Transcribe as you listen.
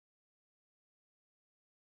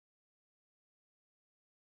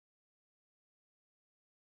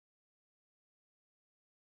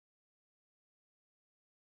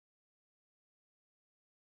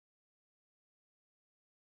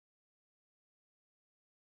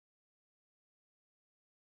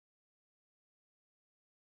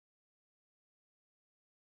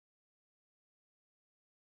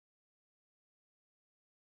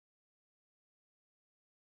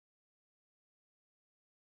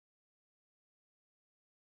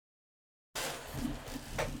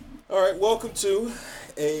All right, welcome to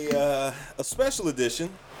a special edition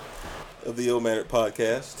of the Ill-Mannered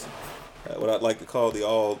Podcast, what I'd like to call the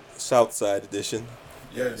all Southside edition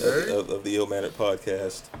of the Ill-Mannered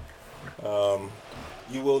Podcast.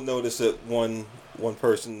 You will notice that one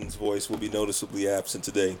person's voice will be noticeably absent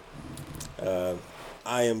today.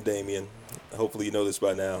 I am Damien. Hopefully you know this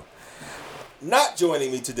by now. Not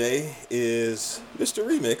joining me today is Mr.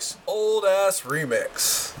 Remix. Old ass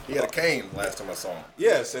Remix. He had a cane last time I saw him.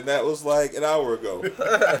 Yes, and that was like an hour ago.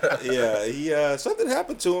 Yeah, he something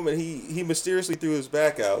happened to him, and he mysteriously threw his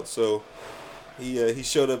back out. So he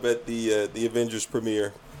showed up at the Avengers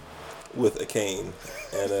premiere with a cane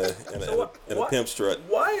and a pimp strut.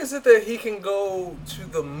 Why is it that he can go to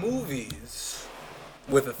the movies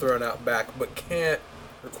with a thrown out back, but can't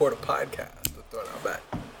record a podcast with a thrown out back?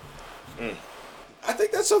 I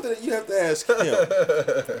think that's something that you have to ask him.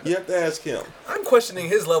 You have to ask him. I'm questioning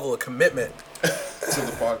his level of commitment To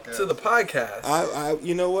the podcast. to the podcast. I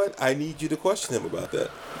you know what? I need you to question him about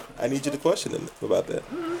that.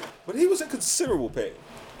 But he was in considerable pain.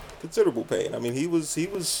 I mean, he was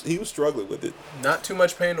struggling with it. Not too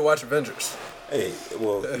much pain to watch Avengers. Hey,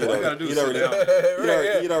 well, you'd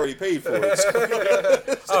already paid for it. So.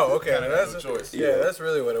 Oh, okay. That's a choice. Yeah, that's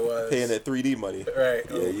really what it was. Paying that 3D money. Right.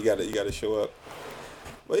 Yeah, you gotta show up.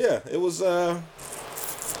 But yeah, it was.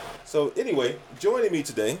 So anyway, joining me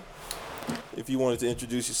today, if you wanted to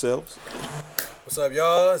introduce yourselves. What's up,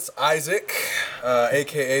 y'all? It's Isaac,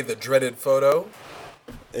 a.k.a. the Dreaded Photo,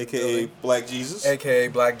 A.K.A. Black Jesus. a.k.a.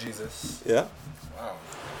 Black Jesus. Yeah. Wow.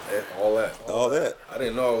 All that. I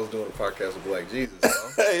didn't know I was doing a podcast with Black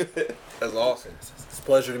Jesus. Hey, That's awesome. It's a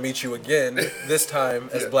pleasure to meet you again, this time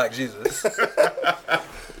as Black Jesus.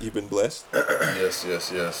 you've been blessed. Yes.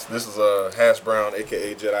 This is Hash Brown,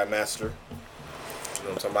 a.k.a. Jedi Master. You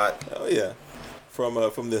know what I'm talking about? Oh yeah. From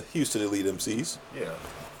the Houston Elite MCs. Yeah.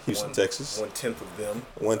 Houston, Texas. 1/10 of them.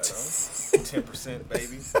 10%,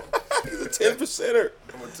 baby. He's a 10%er.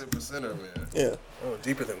 I'm a 10%er, man. Yeah. Oh,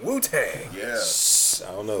 deeper than Wu-Tang. Yeah.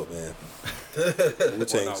 I don't know, man.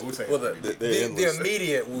 Wu-Tang's Well, the endless.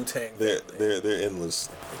 immediate Wu-Tang. They're endless.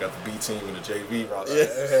 They got the B team and the JV roster.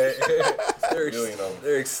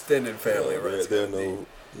 They're extended family, right? They're no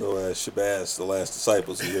Shabazz, the last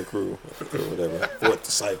disciples of your crew, or whatever. Fourth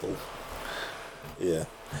disciple. Yeah.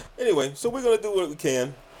 Anyway, so we're gonna do what we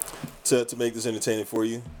can to make this entertaining for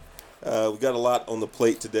you. We got a lot on the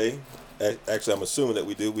plate today. Actually, I'm assuming that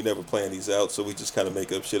we do. We never plan these out, so we just kind of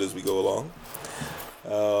make up shit as we go along.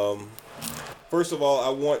 First of all, I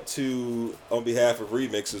want to, on behalf of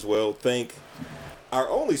Remix as well, thank our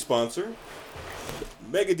only sponsor,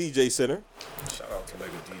 Mega DJ Center. Shout out to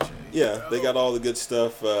Mega DJ. Yeah, they got all the good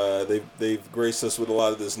stuff. They've graced us with a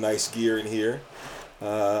lot of this nice gear in here,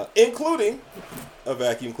 including a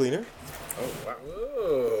vacuum cleaner. Oh, wow.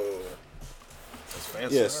 Whoa. That's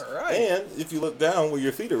fancy. Yes, All right. and if you look down where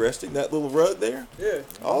your feet are resting, that little rug there, Yeah.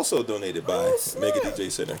 also donated by snap. Mega DJ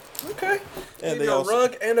Center. Okay. And Need they a also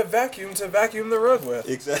rug and a vacuum to vacuum the rug with.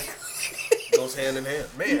 exactly. Goes hand in hand.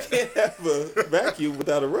 Man. You can't have a vacuum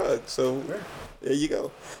without a rug, so there you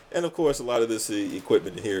go. And of course, a lot of this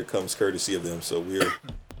equipment here comes courtesy of them, so we're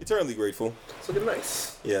eternally grateful. It's looking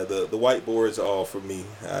nice. Yeah, the whiteboard's all from me.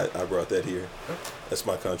 I brought that here. That's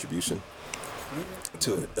my contribution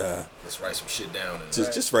to it. Let's write some shit down.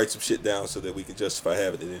 Just write some shit down so that we can justify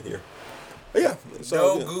having it in here. But yeah, it's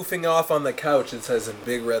all No good. goofing off on the couch, it says in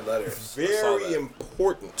big red letters. Very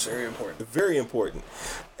important. Very important. Very important.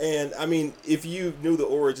 And I mean, if you knew the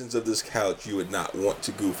origins of this couch, you would not want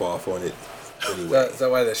to goof off on it anyway. Is that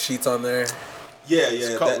why the sheet's on there? Yeah.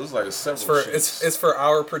 It's like several sheets. It's for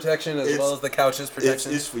our protection as well as the couch's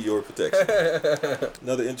protection. It's for your protection.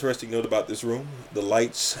 Another interesting note about this room: the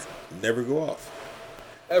lights never go off.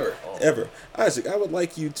 Ever. Isaac, I would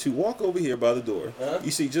like you to walk over here by the door. Huh?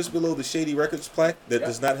 You see just below the Shady Records plaque that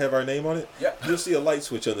does not have our name on it? Yeah. You'll see a light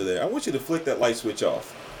switch under there. I want you to flick that light switch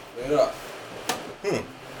off. Turn it off. Yeah.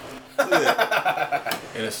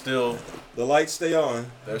 And it's still, The lights stay on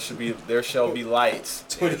there shall be lights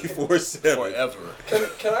 24/7. forever.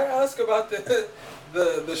 Can I ask about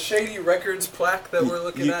the Shady Records plaque that we're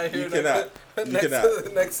looking at here? You cannot.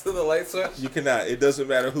 Next to the light switch? You cannot. It doesn't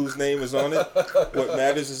matter whose name is on it. What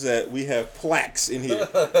matters is that we have plaques in here.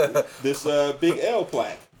 This Big L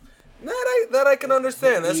plaque. That I can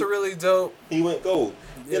understand. That's a really dope. He went gold.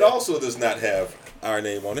 Yeah. It also does not have our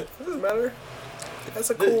name on it. It doesn't matter.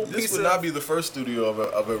 That's a cool This piece would of... not be the first studio I've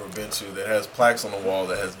ever been to that has plaques on the wall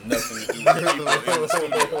that has nothing to do with people in the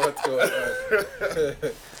studio. What's going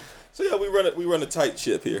on? So yeah, we run a tight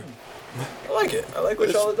ship here. I like it. I like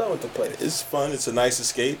what y'all have done with the place. It's fun. It's a nice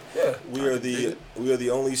escape. Yeah. We are the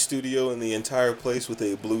only studio in the entire place with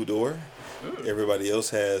a blue door. Everybody else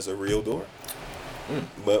has a real door.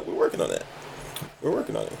 But we're working on that. We're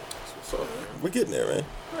working on it. We're getting there, man.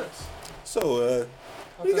 Nice. So,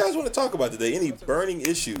 what do you guys want to talk about today? Any burning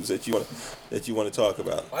issues that you want to talk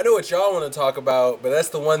about? I know what y'all want to talk about, but that's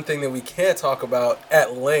the one thing that we can't talk about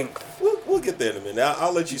at length. We'll get there in a minute.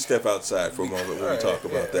 I'll let you step outside for a moment when we talk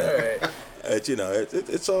about that. All right.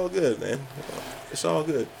 It's all good, man. It's all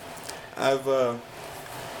good. I've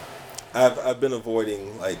been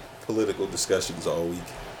avoiding like political discussions all week.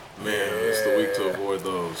 Man, it's the week to avoid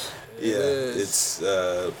those. Yeah, it's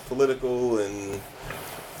political and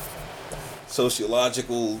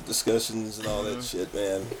sociological discussions and all that shit,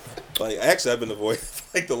 man. Like, actually, I've been avoiding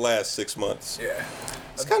like the last 6 months. Yeah,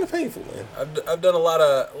 it's kind of painful, man. I've done a lot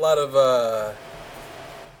of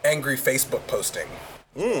angry Facebook posting.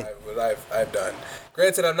 What I've done.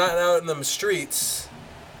 Granted, I'm not out in the streets.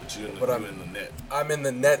 But I'm in the net. I'm in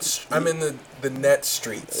the net. I'm in the net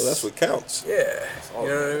streets. Well, that's what counts. Yeah, you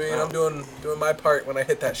know what I mean. I'm doing my part when I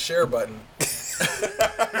hit that share button.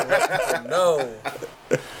 No.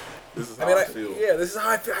 This is how I feel. Yeah, this is how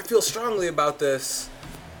I feel. I feel strongly about this.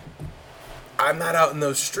 I'm not out in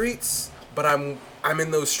those streets, but I'm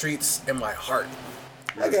in those streets in my heart.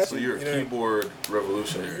 I got so you. You're a keyboard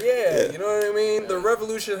revolutionary. Yeah, you know what I mean? The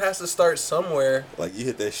revolution has to start somewhere. Like, you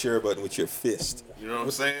hit that share button with your fist. You know what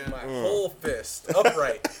I'm saying? My whole fist.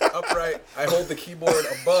 Upright. I hold the keyboard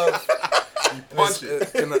above. You punch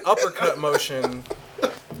it. In the uppercut motion.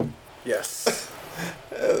 Yes.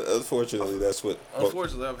 Unfortunately, that's what...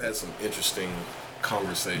 Unfortunately, I've had some interesting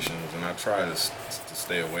conversations, and I try to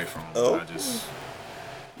stay away from them. Oh? I just...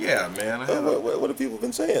 Yeah, man. What have people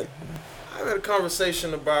been saying? I had a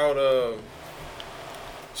conversation about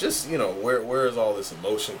just, where is all this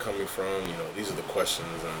emotion coming from? These are the questions,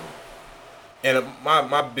 and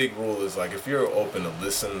my big rule is, like, if you're open to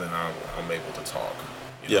listen, then I'm able to talk.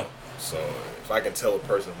 Yeah. So if I can tell a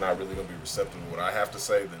person's not really going to be receptive to what I have to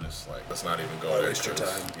say, then it's like, let's not even go there. Waste your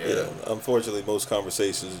time. Yeah. Unfortunately, most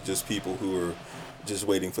conversations are just people who are just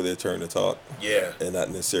waiting for their turn to talk. Yeah. And not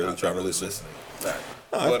necessarily trying to listen.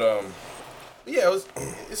 But yeah,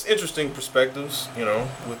 it's interesting perspectives,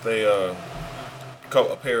 with a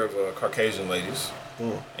pair of Caucasian ladies,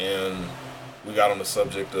 and we got on the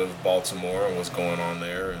subject of Baltimore and what's going on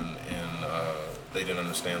there, and they didn't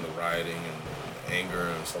understand the rioting and anger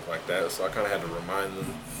and stuff like that. So I kind of had to remind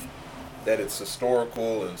them that it's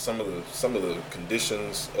historical, and some of the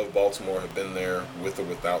conditions of Baltimore have been there with or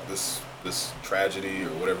without this tragedy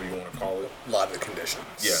or whatever you want to call it. A lot of the conditions.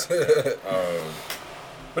 Yeah.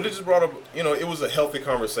 But it just brought up, it was a healthy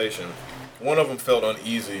conversation. One of them felt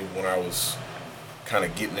uneasy when I was kind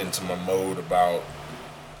of getting into my mode about,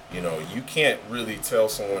 you can't really tell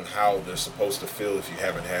someone how they're supposed to feel if you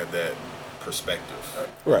haven't had that perspective,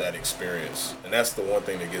 right, that experience. And that's the one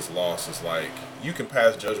thing that gets lost, is like, you can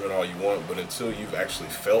pass judgment all you want, but until you've actually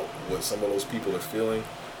felt what some of those people are feeling,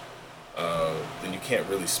 then you can't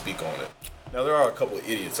really speak on it. Now, there are a couple of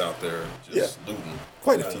idiots out there just looting.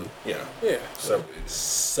 Quite a few. Yeah. Several idiots.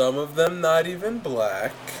 Some of them not even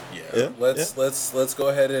black. Yeah. Let's go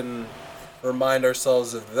ahead and remind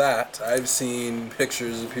ourselves of that. I've seen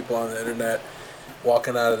pictures of people on the internet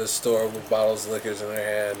walking out of the store with bottles of liquors in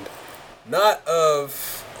their hand, not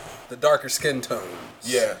of the darker skin tones.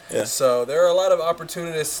 Yeah. So there are a lot of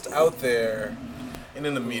opportunists out there. And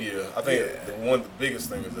in the media, I think the biggest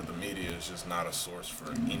thing is that the media is just not a source for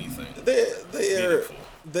anything.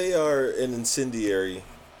 They are an incendiary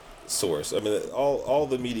source. I mean, all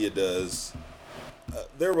the media does,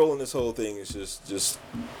 their role in this whole thing is just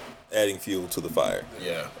adding fuel to the fire.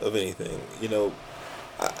 Yeah. Of anything, the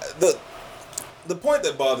point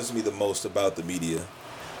that bothers me the most about the media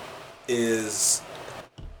is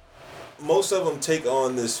most of them take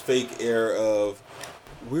on this fake air of,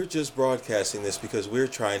 we're just broadcasting this because we're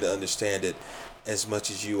trying to understand it as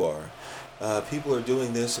much as you are. People are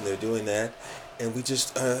doing this and they're doing that, and we're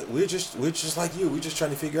just like you. We're just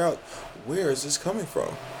trying to figure out, where is this coming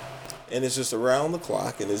from? And it's just around the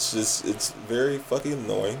clock, and it's very fucking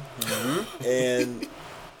annoying. Mm-hmm. And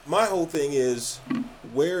my whole thing is,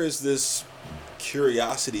 where is this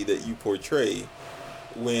curiosity that you portray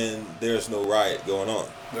when there's no riot going on?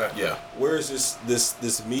 Yeah. Where is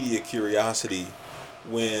this media curiosity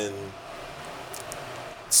when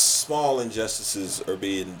small injustices are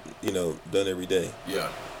being, done every day? Yeah.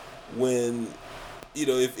 When,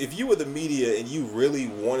 if you were the media and you really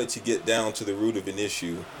wanted to get down to the root of an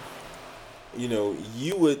issue, you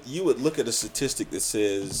would look at a statistic that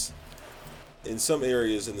says, in some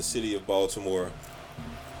areas in the city of Baltimore,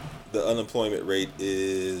 the unemployment rate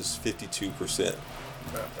is 52%.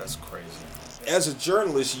 That's crazy. As a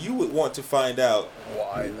journalist, you would want to find out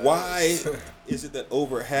why is it that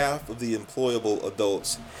over half of the employable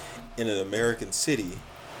adults in an American city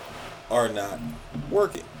are not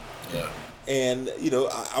working. Yeah. And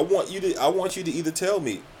I want you to either tell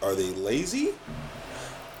me, are they lazy?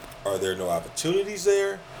 Are there no opportunities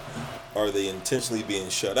there? Are they intentionally being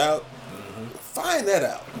shut out? Mm-hmm. Find that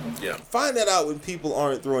out. Yeah. Find that out when people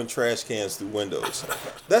aren't throwing trash cans through windows.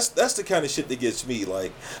 That's the kind of shit that gets me.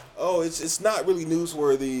 Like, oh, it's not really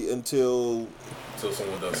newsworthy until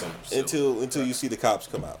someone does something. Until you see the cops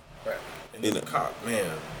come out. Right. And then the cop,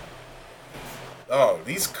 man. Oh,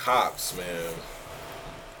 these cops, man.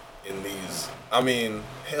 In these, I mean,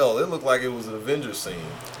 hell, it looked like it was an Avengers scene.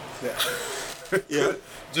 Yeah. Yeah.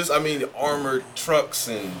 Just, I mean, armored trucks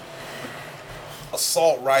and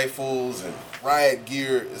assault rifles and riot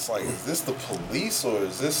gear. It's like, is this the police or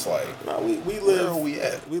is this like? No, where are we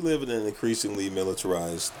at? We live in an increasingly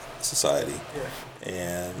militarized society,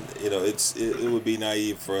 and it would be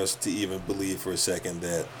naive for us to even believe for a second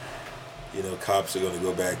that cops are going to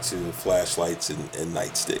go back to flashlights and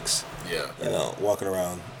nightsticks. Yeah. Walking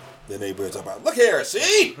around the neighborhoods about, look here,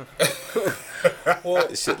 see?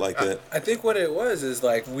 Well, shit like that. I think what it was is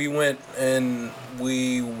like we went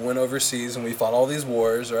overseas and we fought all these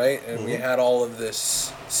wars, right? And we had all of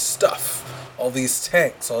this stuff, all these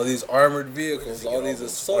tanks, all these armored vehicles, all these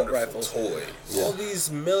assault rifles, all these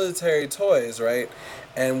military toys, right?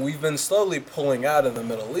 And we've been slowly pulling out of the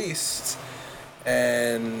Middle East,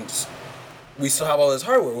 and we still have all this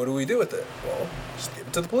hardware. What do we do with it? Well, just give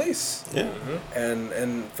it to the police. Yeah. Mm-hmm.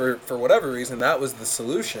 And for whatever reason, that was the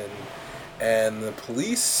solution. And the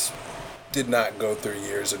police did not go through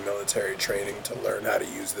years of military training to learn how to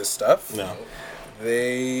use this stuff. No.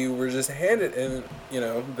 They were just handed, and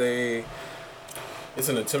they. It's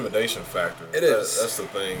an intimidation factor. It is. That's the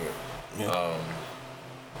thing. Yeah.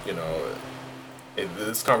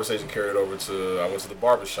 This conversation carried over to, I went to the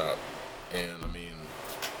barbershop, and I mean,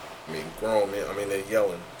 grown men. I mean, they're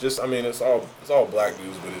yelling. It's all black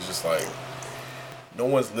dudes, but it's just like no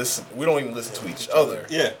one's listening. We don't even listen to each other.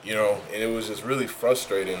 Yeah. And it was just really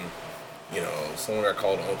frustrating. Someone got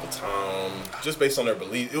called Uncle Tom just based on their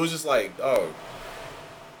belief. It was just like, oh,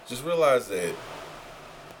 just realize that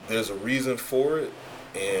there's a reason for it,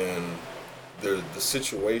 and the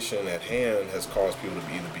situation at hand has caused people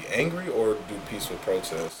to either be angry or do peaceful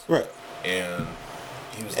protests. Right. And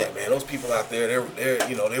he was like, man, those people out there,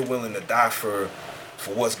 they're willing to die for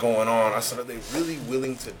what's going on. I said, are they really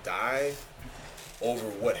willing to die over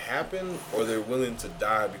what happened, or they're willing to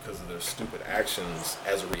die because of their stupid actions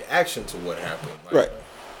as a reaction to what happened? Like, right.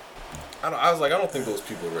 I was like, I don't think those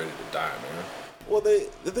people are ready to die, man. Well, the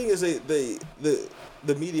thing is,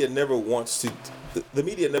 the media never wants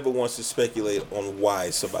to speculate on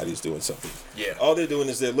why somebody's doing something. Yeah. All they're doing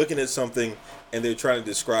is they're looking at something and they're trying to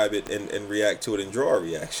describe it and react to it and draw a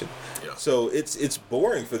reaction. Yeah. So it's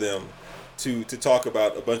boring for them to talk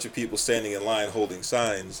about a bunch of people standing in line holding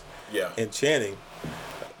signs and chanting,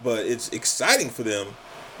 but it's exciting for them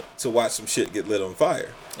to watch some shit get lit on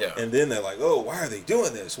fire. Yeah. And then they're like, oh, why are they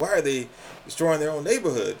doing this? Why are they destroying their own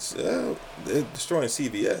neighborhoods? They're destroying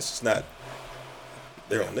CVS. It's not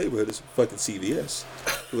their own neighborhood. It's fucking CVS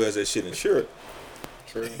who has that shit insured.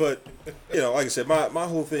 True. But, like I said, my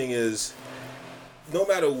whole thing is, no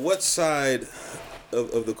matter what side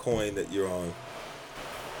of the coin that you're on,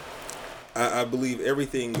 I believe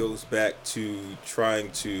everything goes back to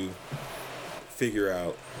trying to figure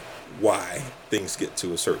out why things get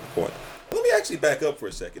to a certain point. Let me actually back up for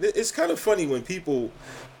a second. It's kind of funny when people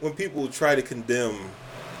try to condemn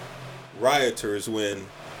rioters when,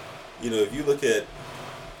 if you look at,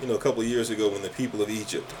 a couple of years ago when the people of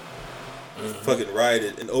Egypt fucking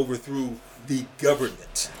rioted and overthrew the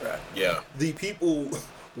government. Right. Yeah. The people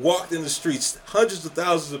walked in the streets, hundreds of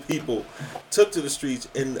thousands of people took to the streets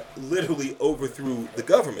and literally overthrew the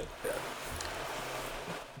government. Yeah.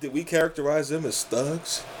 Did we characterize them as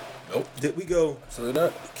thugs? Nope. Did we go, Absolutely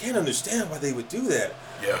not. can't understand why they would do that?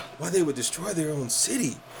 Yeah. Why they would destroy their own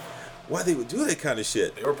city? Why they would do that kind of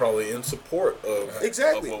shit? They were probably in support of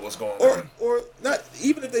what was going on. Or not,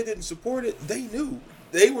 even if they didn't support it, they knew.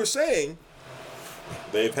 They were saying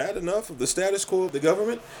they've had enough of the status quo of the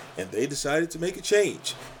government, and they decided to make a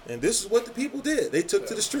change. And this is what the people did. They took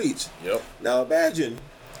to the streets. Yep. Now imagine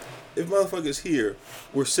if motherfuckers here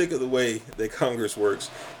were sick of the way that Congress works,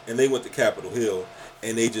 and they went to Capitol Hill,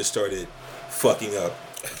 and they just started fucking up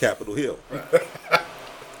Capitol Hill. Right.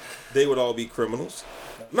 They would all be criminals.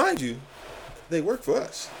 Mind you, they work for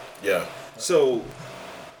us. Yeah. So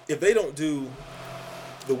if they don't do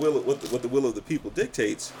the will of, what the will of the people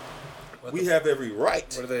dictates, we have every right.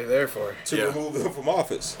 What are they there for? To remove them from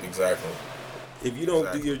office. Exactly. If you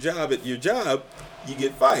don't do your job at your job, you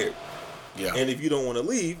get fired. Yeah. And if you don't want to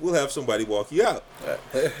leave, we'll have somebody walk you out.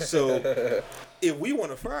 So if we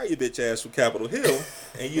want to fire your bitch ass from Capitol Hill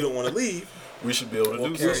and you don't want to leave, we should be able to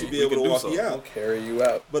do so. We should be able to walk you out. We'll carry you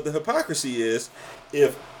out. But the hypocrisy is,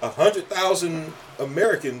 if 100,000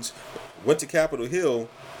 Americans went to Capitol Hill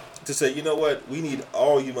to say, you know what, we need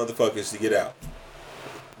all you motherfuckers to get out,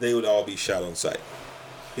 they would all be shot on sight.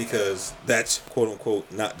 Because that's, quote unquote,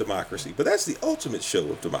 not democracy. But that's the ultimate show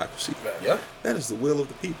of democracy. Yeah. That is the will of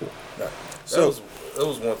the people. Yeah. So that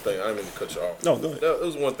was one thing. I didn't mean to cut you off. No, go ahead. That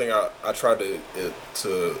was one thing I tried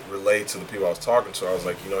to relay to the people I was talking to. I was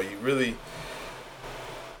like, you really...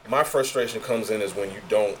 My frustration comes in is when you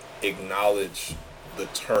don't acknowledge the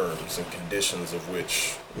terms and conditions of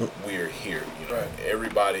which we are here. Right.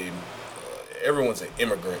 Everyone's an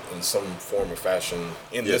immigrant in some form or fashion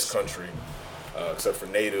in this country. Except for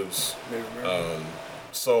natives.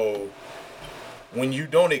 So when you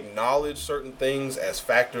don't acknowledge certain things as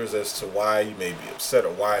factors as to why you may be upset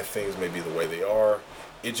or why things may be the way they are,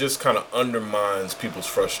 it just kind of undermines people's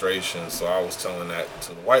frustration. So I was telling that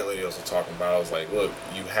to the white lady I was talking about. I was like, look,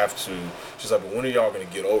 you have to... She's like, but when are y'all going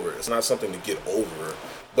to get over it? It's not something to get over,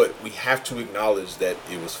 but we have to acknowledge that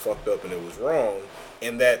it was fucked up and it was wrong,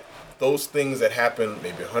 and that those things that happened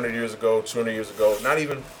maybe 100 years ago, 200 years ago, not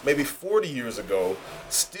even maybe 40 years ago,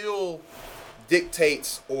 still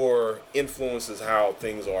dictates or influences how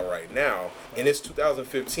things are right now. And it's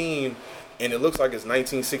 2015, and it looks like it's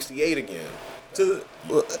 1968 again.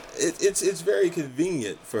 It's very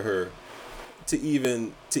convenient for her to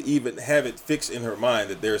even have it fixed in her mind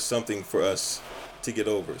that there's something for us to get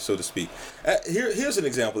over, so to speak. Here's an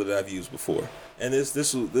example that I've used before, and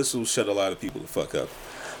this will shut a lot of people the fuck up.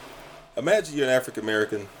 Imagine you're an African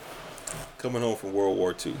American coming home from World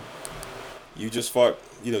War II. You just fought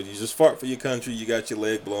for your country. You got your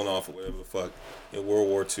leg blown off or whatever the fuck in World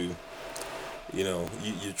War II.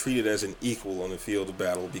 You're treated as an equal on the field of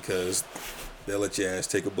battle because they'll let your ass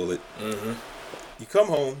take a bullet. Mm-hmm. You come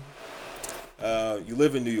home. You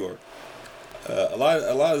live in New York. A lot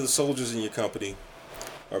of the soldiers in your company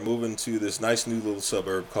are moving to this nice new little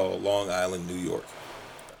suburb called Long Island, New York.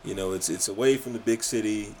 It's away from the big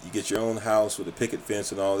city. You get your own house with a picket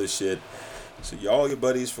fence and all this shit. So all your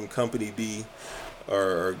buddies from Company B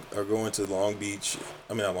are going to Long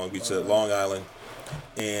Island.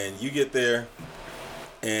 And you get there,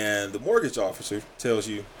 and the mortgage officer tells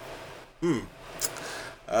you,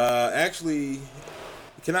 actually,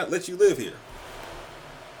 we cannot let you live here.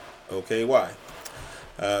 Okay, why?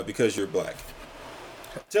 Because you're black.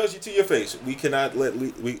 Tells you to your face, we cannot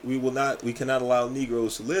allow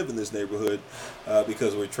Negroes to live in this neighborhood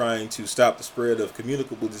because we're trying to stop the spread of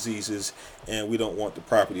communicable diseases, and we don't want the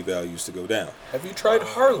property values to go down. Have you tried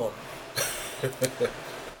Harlem?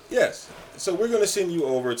 Yes. So we're going to send you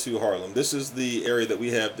over to Harlem. This is the area that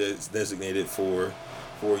we have that's designated for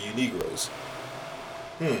you Negroes.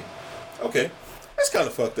 Okay. That's kind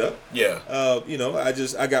of fucked up. Yeah.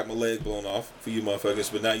 I got my leg blown off for you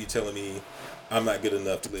motherfuckers, but now you're telling me I'm not good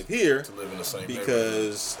enough to live here. To live in the same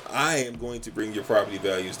because I am going to bring your property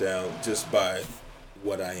values down just by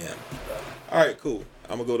what I am. All right, cool.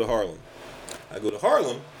 I'm going to go to Harlem. I go to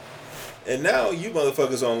Harlem, and now you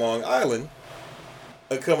motherfuckers on Long Island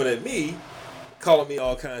are coming at me, calling me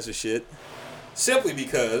all kinds of shit, simply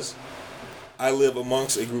because I live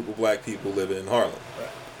amongst a group of black people living in Harlem.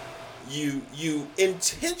 You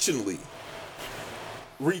intentionally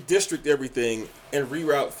redistrict everything and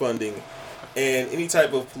reroute funding and any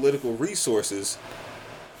type of political resources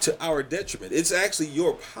to our detriment. It's actually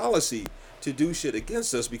your policy to do shit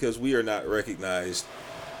against us because we are not recognized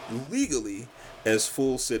legally as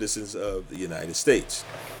full citizens of the United States.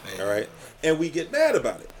 All right? And we get mad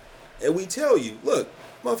about it. And we tell you, look,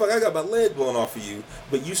 motherfucker, I got my leg blown off of you,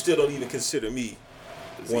 but you still don't even consider me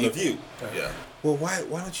one of you. Yeah. Well, why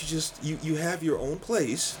don't you just, you have your own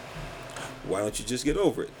place. Why don't you just get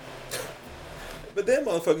over it? But then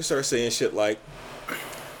motherfuckers start saying shit like,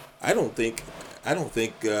 I don't think,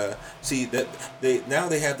 see, that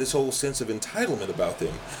they have this whole sense of entitlement about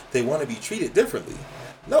them. They want to be treated differently.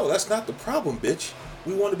 No, that's not the problem, bitch.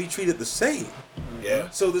 We want to be treated the same. Yeah.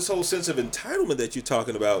 So this whole sense of entitlement that you're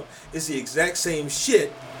talking about is the exact same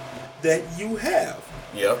shit that you have.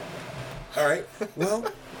 Yep. All right.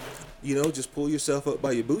 Well, just pull yourself up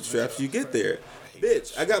by your bootstraps. You get there.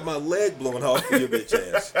 Bitch, I got my leg blown off for your bitch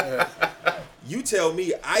ass. You tell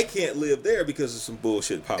me I can't live there because of some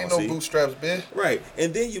bullshit policy. Ain't no bootstraps, bitch. Right.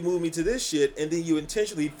 And then you move me to this shit, and then you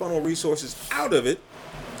intentionally funnel resources out of it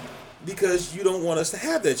because you don't want us to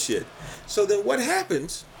have that shit. So then what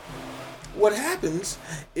happens what happens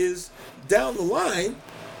is down the line,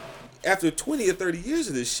 after 20 or 30 years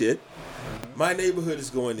of this shit, my neighborhood is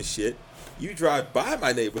going to shit. You drive by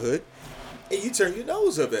my neighborhood, and you turn your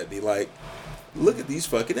nose up at me like, look at these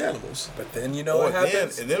fucking animals. But then you know what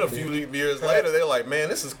happens? And then a few years later, they're like, man,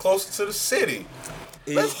 this is closer to the city.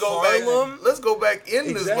 Let's go back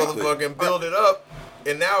in this motherfucker and build it up.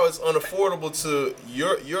 And now it's unaffordable to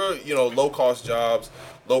your low-cost jobs,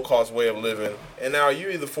 low-cost way of living. And now you're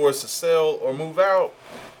either forced to sell or move out.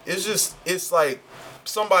 It's like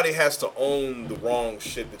somebody has to own the wrong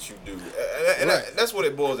shit that you do. And that's what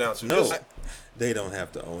it boils down to. No, they don't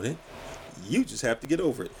have to own it. You just have to get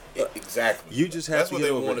over it. Exactly. You just have to get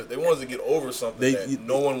over it. They want to get over something that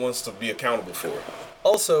no one wants to be accountable for.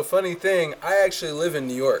 Also, funny thing, I actually live in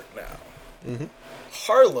New York now. Mm-hmm.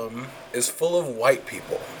 Harlem is full of white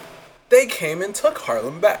people. They came and took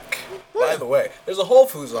Harlem back. What? By the way, there's a Whole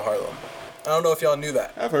Foods in Harlem. I don't know if y'all knew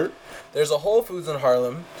that. I've heard. There's a Whole Foods in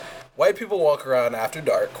Harlem. White people walk around after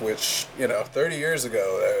dark, which, 30 years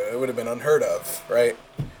ago, it would have been unheard of, right?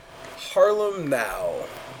 Harlem now,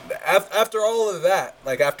 after all of that,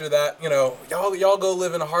 after that, y'all go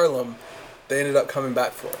live in Harlem, they ended up coming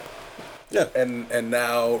back for it. Yeah. And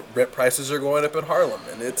now rent prices are going up in Harlem,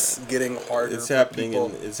 and it's getting harder. It's happening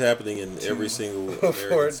in every single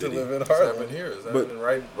American city. To live in Harlem. It's happening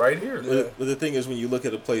right here. But the thing is, when you look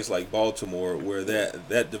at a place like Baltimore, where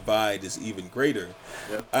that divide is even greater,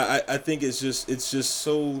 I think it's just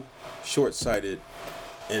so short-sighted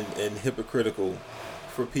and hypocritical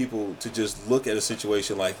for people to just look at a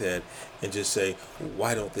situation like that and just say,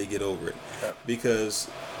 why don't they get over it? Yeah. Because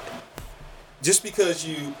just because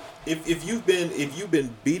if you've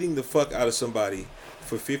been beating the fuck out of somebody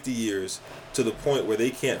for 50 years to the point where they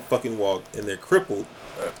can't fucking walk and they're crippled,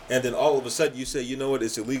 and then all of a sudden you say, you know what,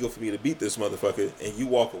 it's illegal for me to beat this motherfucker, and you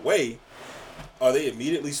walk away, are they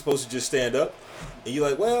immediately supposed to just stand up? And you're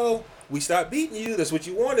like, well, we stopped beating you, that's what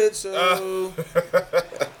you wanted, so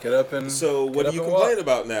get up and so what do you complain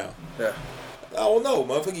about now? Yeah. Oh no,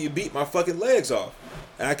 motherfucker, you beat my fucking legs off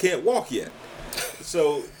and I can't walk yet.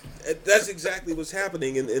 So that's exactly what's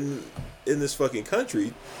happening in this fucking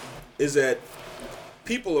country, is that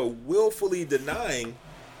people are willfully denying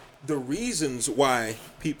the reasons why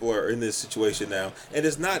people are in this situation now. And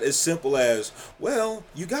it's not as simple as, well,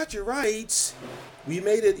 you got your rights. We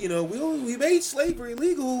made it, we made slavery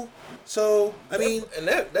legal. So, I mean... And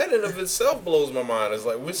that in of itself blows my mind. It's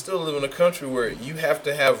like, we still live in a country where you have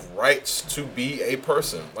to have rights to be a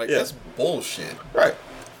person. That's bullshit. Right.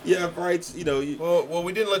 You have rights, Well,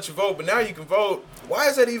 we didn't let you vote, but now you can vote. Why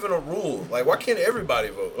is that even a rule? Why can't everybody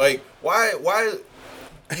vote? Why...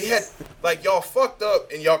 He had, y'all fucked up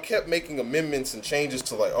and y'all kept making amendments and changes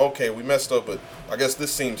to okay, we messed up, but I guess this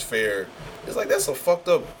seems fair. It's that's a fucked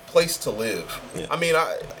up place to live. Yeah. I mean,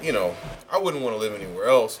 I wouldn't want to live anywhere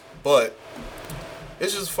else, but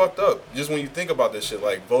it's just fucked up. Just when you think about this shit,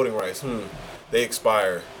 voting rights, they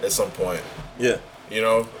expire at some point. Yeah.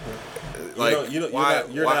 You're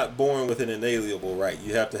not born with an inalienable right.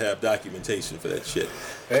 You have to have documentation for that shit.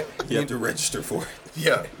 Okay. You have to register for it.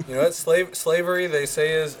 Yeah. You know what? Slavery, they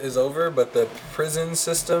say, is over, but the prison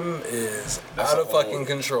system is out of fucking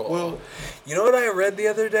control. Well, you know what I read the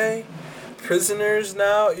other day? Prisoners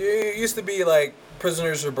now, it used to be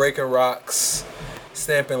prisoners are breaking rocks,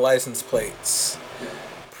 stamping license plates.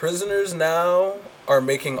 Prisoners now are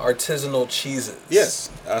making artisanal cheeses. Yes,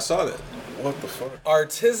 I saw that. What the fuck?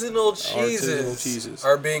 Artisanal cheeses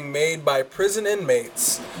are being made by prison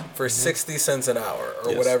inmates for 60 cents an hour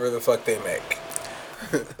or whatever the fuck they make.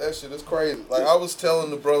 That shit is crazy. I was telling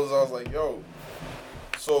the brothers, I was like, yo,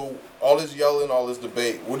 so all this yelling, all this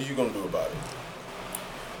debate, what are you gonna do about it?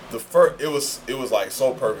 It was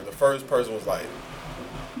so perfect. The first person was like,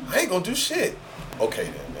 I ain't gonna do shit. Okay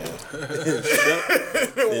then, man.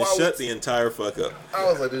 Shut the entire fuck up. I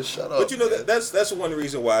was like, just shut up. But that's one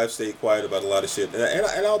reason why I've stayed quiet about a lot of shit.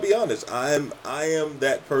 And I'll be honest, I am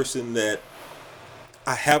that person that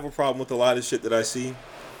I have a problem with a lot of shit that I see.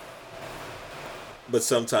 But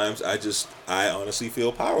sometimes I honestly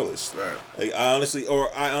feel powerless. Right. I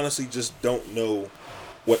honestly just don't know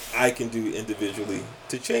what I can do individually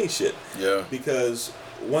to change shit. Yeah. Because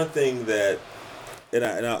one thing that, and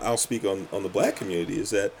I'll speak on the black community,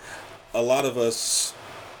 is that a lot of us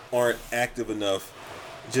aren't active enough,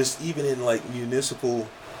 just even in municipal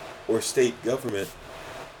or state government,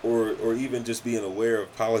 or even just being aware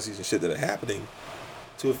of policies and shit that are happening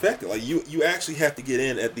to affect it. You actually have to get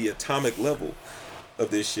in at the atomic level of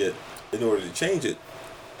this shit in order to change it.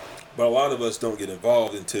 But a lot of us don't get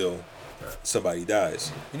involved until somebody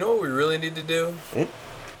dies. You know what we really need to do?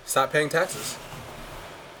 Stop paying taxes.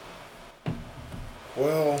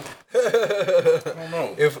 Well, I don't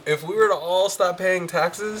know. If we were to all stop paying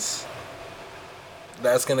taxes,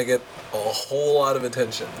 that's gonna get a whole lot of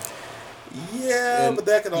attention. Yeah, and but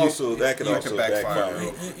that could also backfire.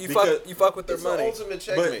 You fuck with their money.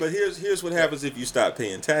 But here's what happens if you stop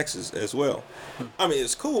paying taxes as well. I mean,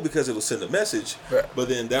 it's cool because it'll send a message, right. But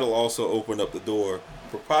then that'll also open up the door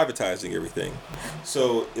for privatizing everything.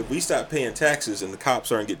 So if we stop paying taxes and the cops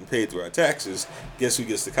aren't getting paid through our taxes, guess who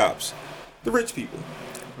gets the cops? The rich people.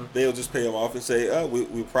 They'll just pay them off and say, oh,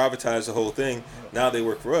 we privatized the whole thing. Now they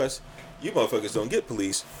work for us. You motherfuckers don't get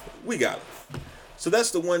police. We got them. So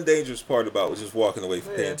that's the one dangerous part about just walking away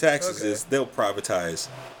from paying taxes is they'll privatize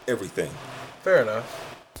everything. Fair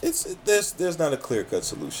enough. There's not a clear-cut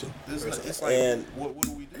solution. It's like, and what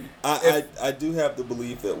do we do? I do have the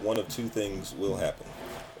belief that one of two things will happen,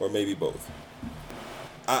 or maybe both.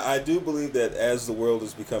 I do believe that as the world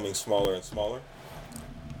is becoming smaller and smaller,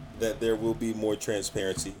 that there will be more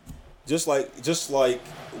transparency. Just like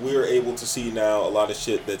we're able to see now a lot of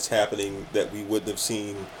shit that's happening that we wouldn't have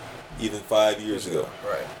seen even 5 years ago.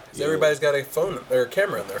 Right. Because everybody's got a phone or a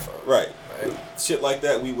camera on their phone. Right. Shit like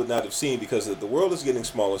that we would not have seen because the world is getting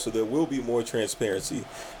smaller, so there will be more transparency.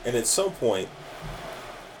 And at some point,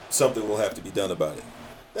 something will have to be done about it.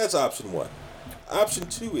 That's option one. Option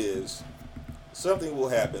two is something will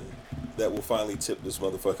happen that will finally tip this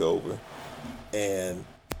motherfucker over. And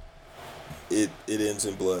it ends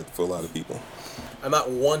in blood for a lot of people. I'm not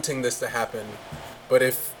wanting this to happen, but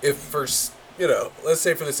if for, let's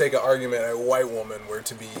say for the sake of argument, a white woman were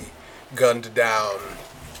to be gunned down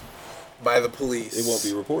by the police, it won't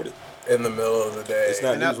be reported in the middle of the day. It's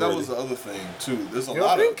not and that was the other thing too. There's a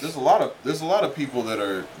lot of people that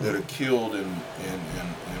are killed and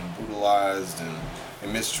brutalized and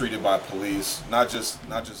mistreated by police. Not just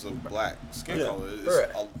a black skin color.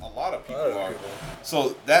 It's a lot of people are.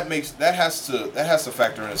 So that has to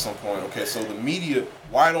factor in at some point. Okay, so the media.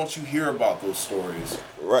 Why don't you hear about those stories?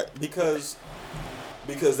 Right, because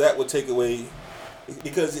that would take away.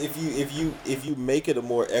 Because if you make it a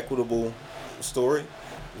more equitable story,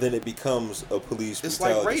 then it becomes a police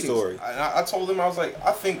brutality story. I told them, I was like,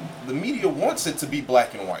 I think the media wants it to be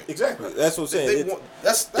black and white. Exactly, that's what I'm saying.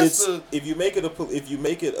 If you make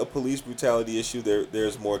it a police brutality issue,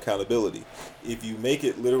 there's more accountability. If you make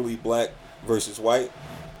it literally black versus white,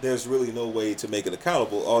 there's really no way to make it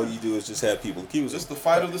accountable. All you do is just have people accuse It's the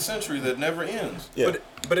fight of the century that never ends. Yeah.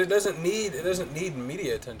 But it doesn't need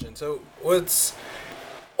media attention. So what's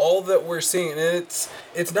all that we're seeing, and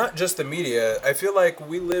it's not just the media. I feel like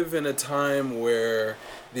we live in a time where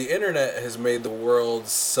the internet has made the world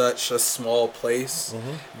such a small place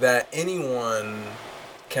that anyone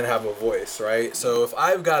can have a voice, right? So if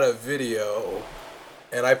I've got a video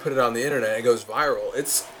and I put it on the internet, it goes viral.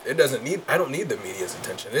 I don't need the media's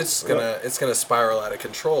attention. It's gonna spiral out of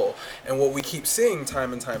control. And what we keep seeing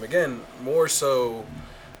time and time again, more so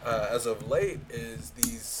as of late, is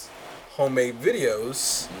these homemade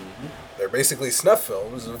videos. They're basically snuff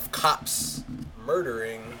films of cops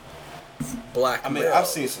murdering black males. I've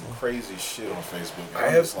seen some crazy shit on Facebook.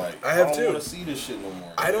 I don't want to see this shit no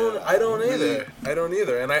more. I don't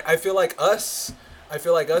either. And I feel like us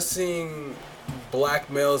seeing black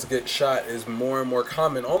males get shot is more and more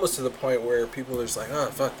common, almost to the point where people are just like, oh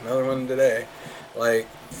fuck, another one today. Like,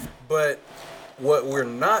 but what we're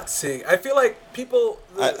not seeing, I feel like people.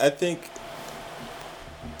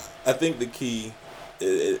 I think the key,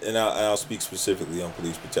 and I'll speak specifically on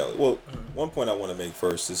police brutality. Well, one point I want to make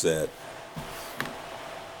first is that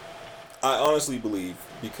I honestly believe,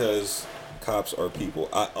 because cops are people,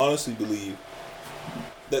 I honestly believe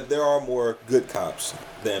that there are more good cops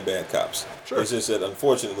than bad cops. Sure. It's just that,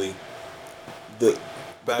 unfortunately, the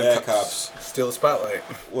bad cops steal the spotlight.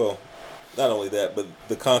 Well, not only that, but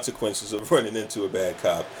the consequences of running into a bad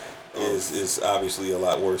cop is obviously a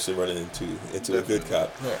lot worse than running into a good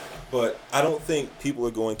cop. Yeah. But I don't think people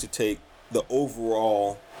are going to take the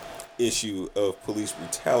overall issue of police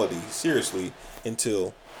brutality seriously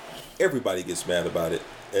until everybody gets mad about it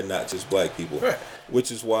and not just black people. Right. Which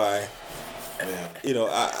is why,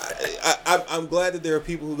 I'm glad that there are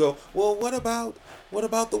people who go, well, what about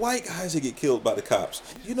the white guys that get killed by the cops?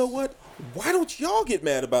 You know what? Why don't y'all get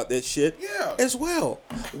mad about that shit as well?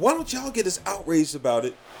 Why don't y'all get as outraged about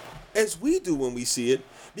it as we do when we see it?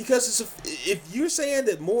 Because if you're saying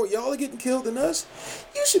that more y'all are getting killed than us,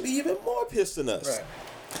 you should be even more pissed than us. Right.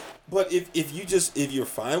 But if you're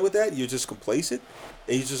fine with that, you're just complacent,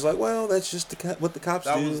 and you're just like, well, that's just what the cops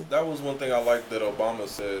do. That was one thing I liked that Obama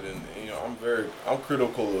said, and I'm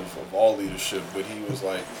critical of all leadership, but he was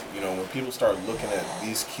like, when people start looking at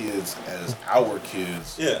these kids as our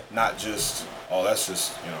kids, not just that's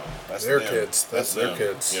just that's their them. kids, that's their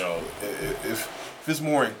kids. If it's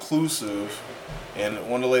more inclusive, and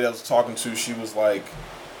one of the ladies I was talking to, she was like,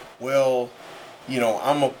 well,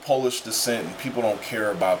 I'm of Polish descent, and people don't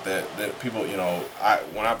care about that. That people,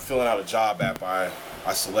 when I'm filling out a job app, I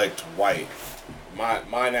select white.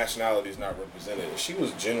 My nationality is not represented. And she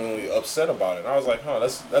was genuinely upset about it. And I was like,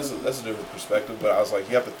 that's a different perspective. But I was like,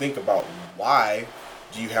 you have to think about why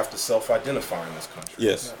do you have to self-identify in this country?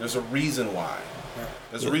 Yes. There's a reason why.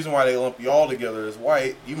 There's a reason why they lump you all together as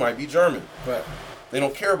white. You might be German. Right. They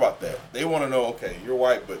don't care about that. They want to know, okay, you're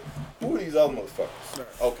white, but who are these other motherfuckers? Right.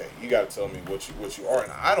 Okay, you got to tell me what you are,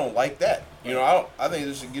 and I don't like that. I think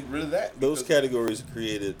they should get rid of that. Those categories are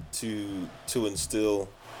created to instill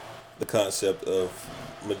the concept of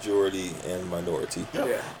majority and minority.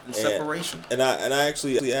 Yeah. And separation. And I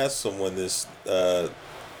actually asked someone this a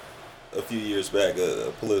few years back,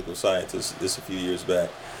 a political scientist, this a few years back.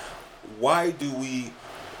 Why do we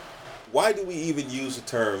even use the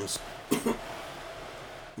terms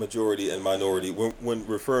majority and minority when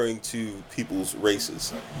referring to people's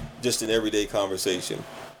races, just in everyday conversation?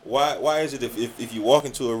 Why is it if you walk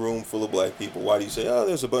into a room full of black people, why do you say, oh,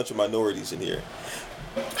 there's a bunch of minorities in here?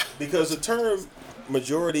 Because the term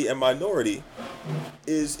majority and minority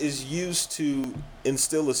is used to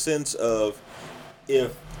instill a sense of,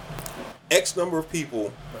 if X number of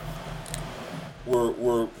people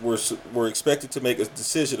were expected to make a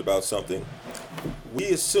decision about something, we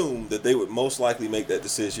assume that they would most likely make that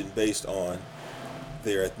decision based on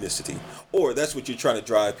their ethnicity, or that's what you're trying to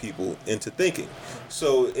drive people into thinking.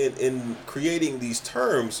 So in creating these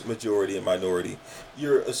terms, majority and minority,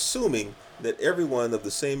 you're assuming that everyone of the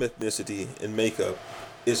same ethnicity and makeup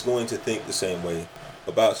is going to think the same way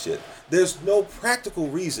about shit. There's no practical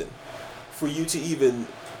reason for you to even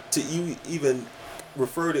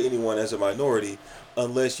refer to anyone as a minority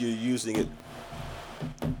unless you're using it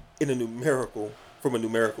from a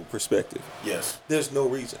numerical perspective. Yes. There's no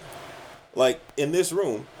reason. Like, in this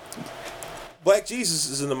room, Black Jesus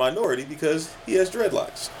is in the minority because he has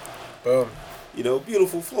dreadlocks. Boom.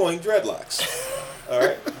 Beautiful flowing dreadlocks. All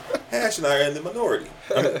right? Hash and I are in the minority.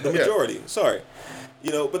 The majority, sorry.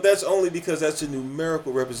 But that's only because that's a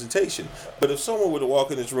numerical representation. But if someone were to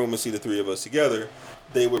walk in this room and see the three of us together,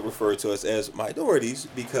 they would refer to us as minorities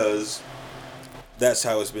because that's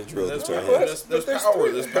how it's been drilled into our heads. There's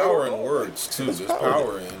power in words too. There's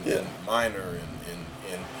power in minor and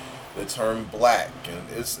the term black, and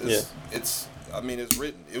it's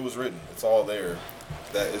written. It was written. It's all there.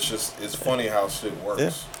 That it's funny how shit works.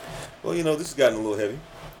 Yeah. Well, this has gotten a little heavy.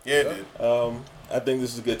 Yeah, it did. I think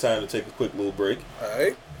this is a good time to take a quick little break. All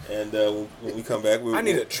right. And when we come back, I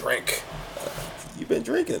need a drink. You've been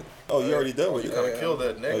drinking. Oh, you already done with it. You gotta kill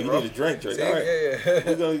that negro. Oh, you need a drink. See, all right. Yeah.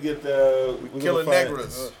 We're gonna get killing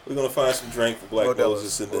negros. We're gonna find some drink for Black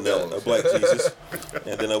Moses and then Black Jesus,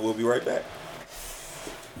 and then we'll be right back.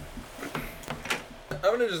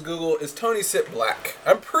 I'm gonna just Google, is Tony Sip black?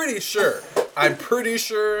 I'm pretty sure. I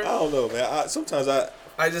don't know, man. Sometimes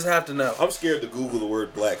I just have to know. I'm scared to Google the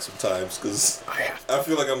word black sometimes because I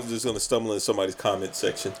feel like I'm just gonna stumble in somebody's comment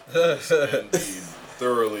section.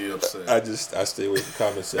 Thoroughly upset. I stay away from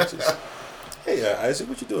comment sections. Hey, Isaac,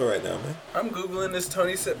 what you doing right now, man? I'm Googling this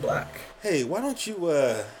Tony Sip black. Hey, why don't you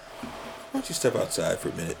step outside for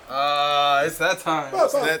a minute? It's that time.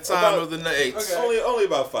 It's that time of the night. Okay. Only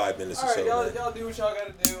about 5 minutes or so. All right, y'all do what y'all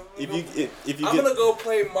gotta do. I'm gonna go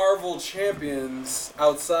play Marvel Champions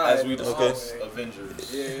outside. As we discuss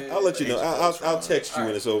Avengers. Yeah. I'll let you know. I'll text you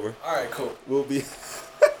when it's over. All right, cool. We'll be.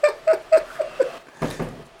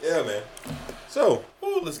 Yeah, man. So.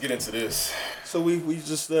 Let's get into this. So we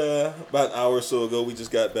just about an hour or so ago we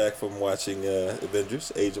just got back from watching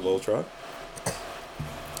Avengers: Age of Ultron.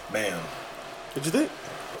 Man, what'd you think?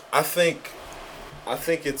 I think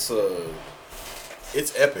it's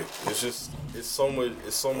epic. It's so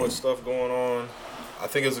much stuff going on. I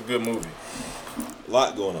think it's a good movie. A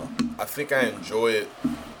lot going on. I think I enjoy it.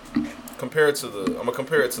 I'm gonna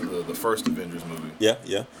compare it to the first Avengers movie.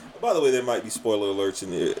 Yeah. By the way, there might be spoiler alerts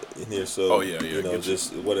in here, so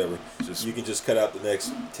just whatever. You can just cut out the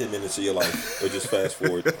next 10 minutes of your life, or just fast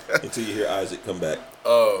forward until you hear Isaac come back.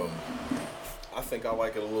 I think I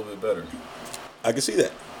like it a little bit better. I can see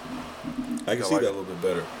that. I can see that a little bit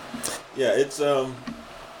better. Yeah, it's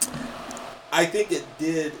I think it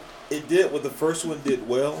did what the first one did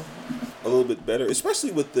well, a little bit better,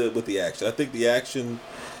 especially with the action. I think the action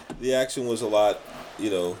The action was a lot.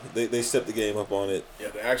 They stepped the game up on it. Yeah,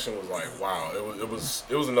 the action was like, wow. It was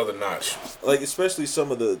another notch. Like, especially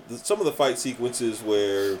some of the fight sequences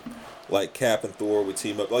where, like, Cap and Thor would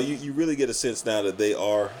team up. Like, you really get a sense now that they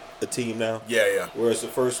are a team now. Yeah. Whereas the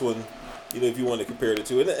first one, if you want to compare the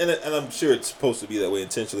two, and I'm sure it's supposed to be that way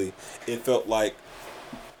intentionally, it felt like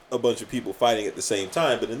a bunch of people fighting at the same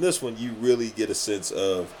time. But in this one, you really get a sense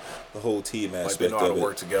of the whole team aspect of it. Like, they know how to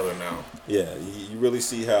work together now. Yeah, you really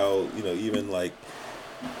see how, even like,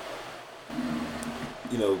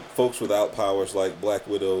 folks without powers like Black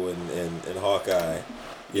Widow and Hawkeye,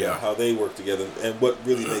 how they work together and what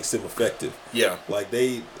really makes them effective. Yeah. Like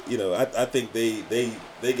they, I think they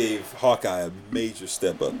gave Hawkeye a major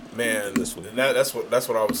step up. Man, in this one. And that's what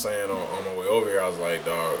I was saying on my way over here. I was like,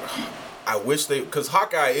 dog, I wish because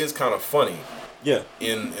Hawkeye is kind of funny. Yeah.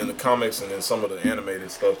 In the comics and in some of the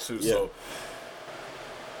animated stuff too. Yeah. So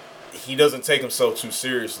he doesn't take himself too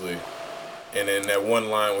seriously. And then that one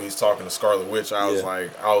line when he's talking to Scarlet Witch, I was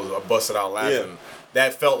like, I busted out laughing. Yeah.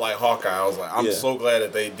 That felt like Hawkeye. I was like, I'm so glad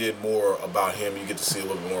that they did more about him. You get to see a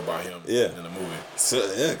little bit more about him in the movie. So,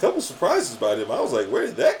 a couple surprises about him. I was like, where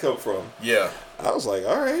did that come from? Yeah. I was like,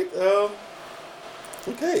 all right,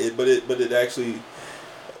 okay. But it actually,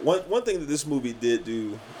 one thing that this movie did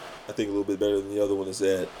do, I think a little bit better than the other one, is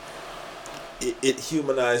that it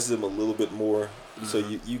humanized them a little bit more. Mm-hmm. So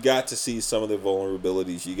you got to see some of their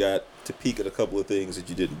vulnerabilities. You got to peek at a couple of things that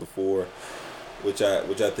you didn't before, which I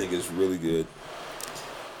think is really good.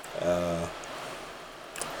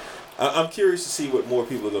 I'm curious to see what more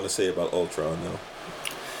people are going to say about Ultron, though.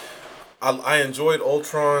 I enjoyed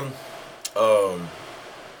Ultron.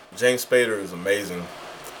 James Spader is amazing.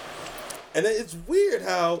 And it's weird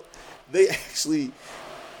how they actually,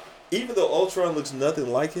 even though Ultron looks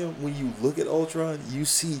nothing like him, when you look at Ultron, you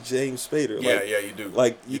see James Spader. Yeah, you do.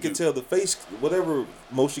 Like, you can tell the face, whatever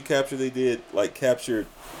motion capture they did, like, captured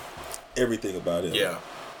everything about him. Yeah.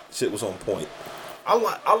 Shit was on point. I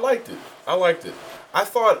liked it. I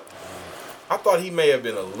thought he may have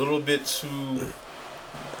been a little bit too.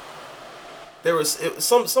 There was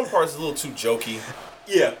some parts a little too jokey.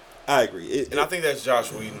 Yeah, I agree. I think that's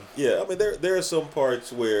Josh Whedon. Yeah, I mean there are some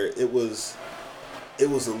parts where it was a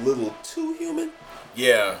little too human.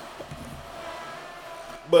 Yeah.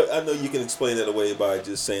 But I know you can explain that away by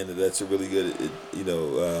just saying that that's a really good,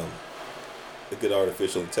 a good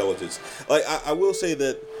artificial intelligence. Like I will say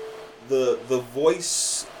that the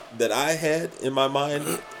voice that I had in my mind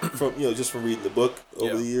from just from reading the book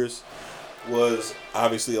over the years was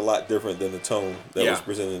obviously a lot different than the tone that was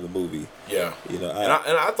presented in the movie. Yeah.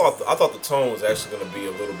 I thought the tone was actually going to be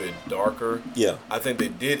a little bit darker. Yeah. I think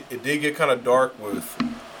it did get kind of dark with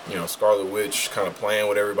Scarlet Witch kind of playing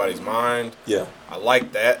with everybody's mind. Yeah. I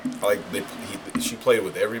like that. I like she played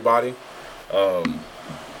with everybody. But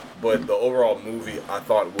the overall movie I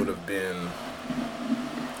thought would have been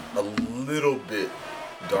a little bit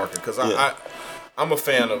darker because I'm a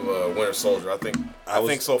fan of Winter Soldier. I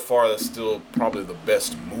think so far that's still probably the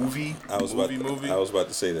best movie. I was about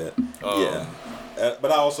to say that.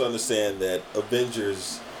 But I also understand that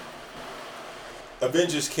Avengers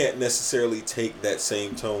can't necessarily take that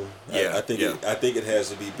same tone. I think it has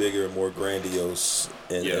to be bigger and more grandiose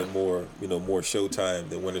and more more Showtime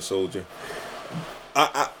than Winter Soldier.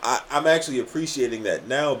 I'm actually appreciating that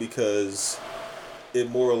now because it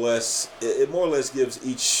more or less gives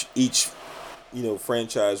each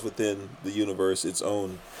franchise within the universe its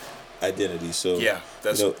own identity. So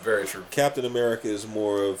that's very true. Captain America is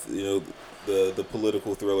more of the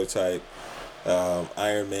political thriller type.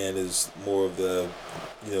 Iron Man is more of the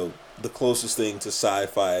closest thing to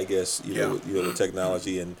sci-fi, I guess. The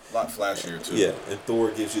technology and a lot flashier too. Yeah, and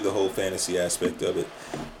Thor gives you the whole fantasy aspect of it.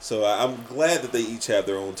 So I'm glad that they each have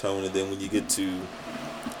their own tone, and then when you get to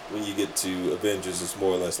Avengers, it's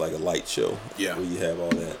more or less like a light show. Yeah, where you have all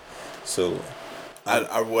that. So,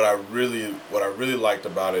 what I really liked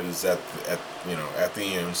about it is at the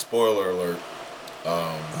end, spoiler alert,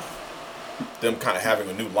 them kind of having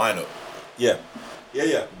a new lineup. Yeah.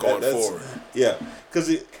 Going forward. Yeah, because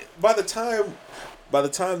by the time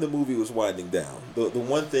the movie was winding down, the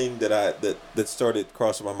one thing that started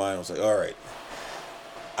crossing my mind was like, all right,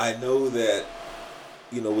 I know that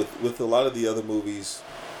with a lot of the other movies,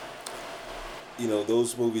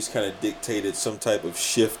 those movies kind of dictated some type of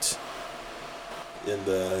shift in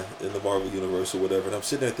the Marvel universe or whatever, and I'm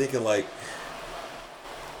sitting there thinking like,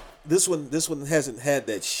 this one hasn't had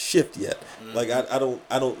that shift yet. Mm-hmm. Like I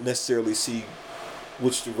don't necessarily see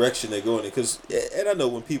which direction they're going in. And I know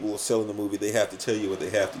when people are selling the movie, they have to tell you what they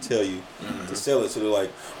have to tell you to sell it. So they're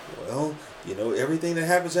like, well, everything that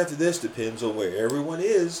happens after this depends on where everyone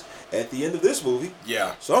is at the end of this movie.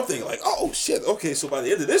 Yeah. So I'm thinking like, oh shit, okay, so by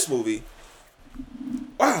the end of this movie,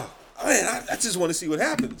 wow, man, I just want to see what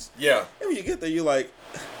happens. Yeah. And when you get there, you're like,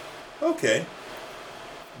 okay.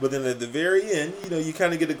 But then at the very end, you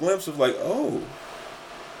kind of get a glimpse of like, oh,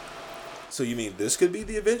 so you mean this could be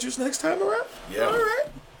the Avengers next time around? Yeah.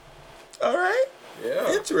 All right.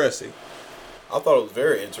 Yeah. Interesting. I thought it was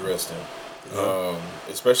very interesting.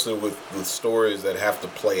 Especially with stories that have to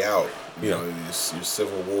play out. Your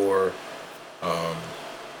Civil War. I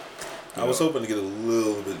was hoping to get a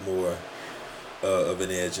little bit more of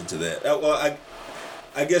an edge into that. Well,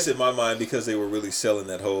 I guess in my mind, because they were really selling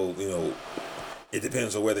that whole, it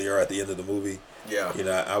depends on where they are at the end of the movie. Yeah.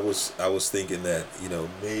 I was thinking that,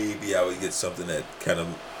 maybe I would get something that kind of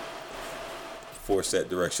forced that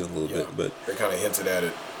direction a little bit, but they kind of hinted at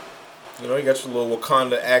it. You got your little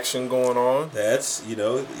Wakanda action going on. That's you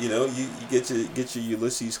get your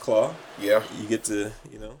Ulysses claw. Yeah. You get to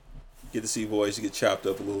get to see boys get chopped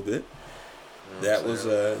up a little bit. That was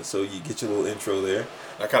so you get your little intro there.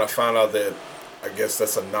 I kind of found out that I guess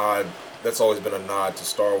that's a nod. That's always been a nod to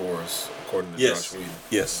Star Wars, according to Josh Whedon.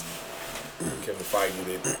 Yes. Kevin Feige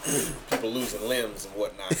did people losing limbs and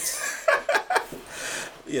whatnot.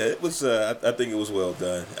 Yeah, it was. I think it was well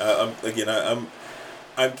done.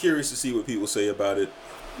 I'm curious to see what people say about it.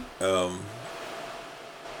 I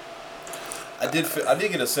did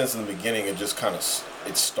get a sense in the beginning. It just kind of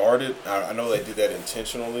it started. I know they did that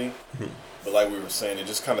intentionally, but like we were saying, it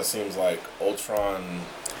just kind of seems like Ultron.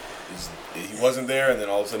 He wasn't there, and then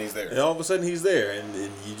all of a sudden he's there. And all of a sudden he's there, and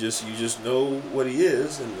you just know what he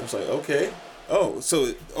is, and it's like, okay,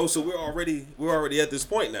 so we're already at this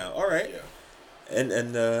point now. All right, yeah,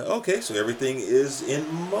 and okay, so everything is in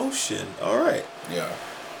motion. All right, yeah,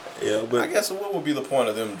 but I guess what would be the point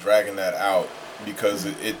of them dragging that out? Because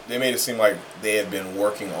they made it seem like they had been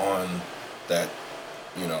working on that,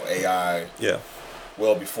 AI,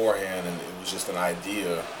 well beforehand, and it was just an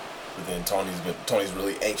idea. But then Tony's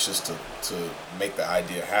really anxious to make the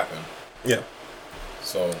idea happen. Yeah.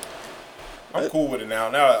 So I'm cool with it now.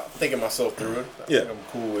 Now I'm thinking myself through it. I think I'm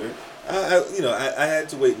cool with it. I had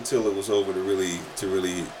to wait until it was over to really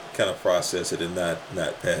kind of process it and not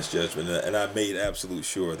pass judgment. And I made absolute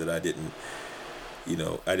sure that I didn't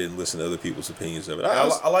listen to other people's opinions of it.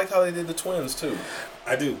 I liked how they did the twins too.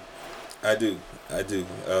 I do. That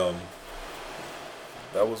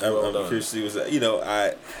was well done. I'm curious to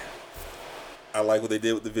see I like what they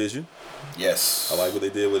did with the Vision. Yes. I like what they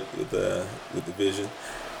did with the Vision.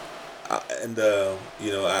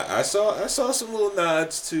 I saw some little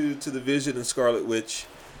nods to the Vision and Scarlet Witch,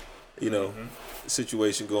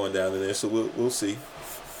 situation going down in there. So we'll see.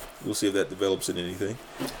 We'll see if that develops in anything.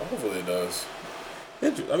 Hopefully it does.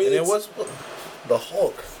 I mean, it was the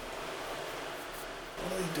Hulk.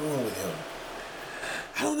 What are they doing with him?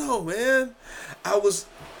 I don't know, man. I was,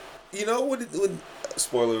 when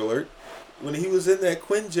spoiler alert, when he was in that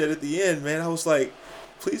Quinjet at the end, man, I was like,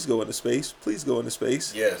 please go into space. Please go into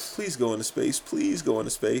space. Yes. Please go into space. Please go into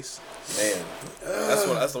space. Man,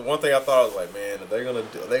 that's the one thing I thought. I was like, man, are they gonna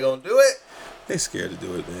do it? They're scared to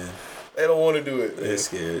do it, man. They don't want to do it. They're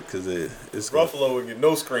scared because it's Ruffalo would get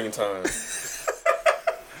no screen time.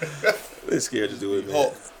 They're scared to do it, man.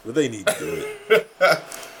 Hulk. But they need to do it.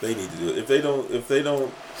 They need to do it. If they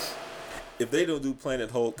don't do Planet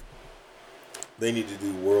Hulk, they need to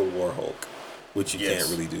do World War Hulk, which you can't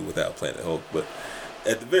really do without Planet Hulk. But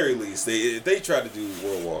at the very least, if they try to do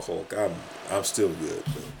World War Hulk, I'm still good.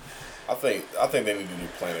 But I think they need to do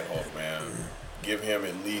Planet Hulk, man. Give him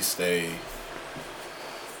at least I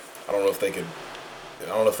don't know if they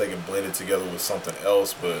can blend it together with something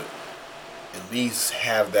else, but at least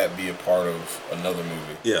have that be a part of another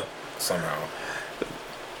movie. Yeah. Somehow.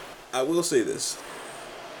 I will say this.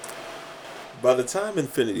 By the time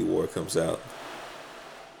Infinity War comes out,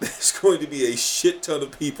 there's going to be a shit ton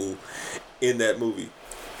of people in that movie.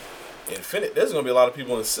 There's going to be a lot of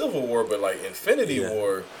people in Civil War, but like Infinity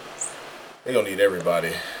War, they're going to need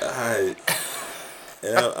everybody.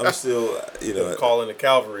 I'm still, calling the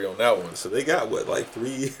cavalry on that one. So they got 3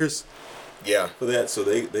 years? Yeah. For that, so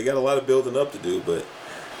they got a lot of building up to do, but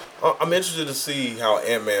I'm interested to see how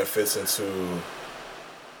Ant-Man fits into,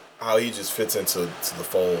 how he just fits into the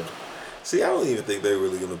fold. See, I don't even think they're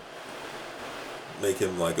really gonna make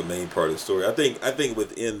him like a main part of the story. I think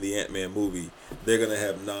within the Ant-Man movie, they're gonna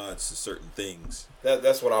have nods to certain things.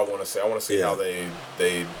 That's what I want to see. I want to see how they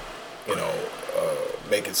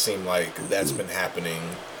make it seem like that's been happening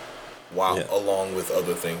along with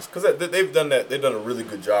other things, because they've done that. They've done a really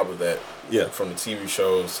good job of that. Yeah. From the TV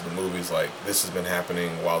shows to the movies, like this has been happening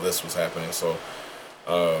while this was happening. So,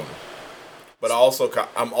 but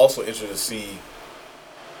I'm also interested to see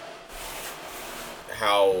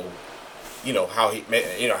how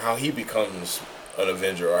he becomes an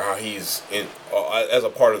Avenger, or how he's in as a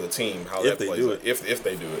part of the team. How if that plays out. If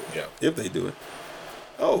they do it, yeah. If they do it.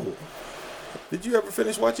 Oh, did you ever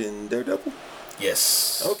finish watching Daredevil?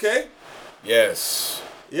 Yes. Okay. Yes.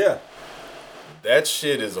 Yeah. That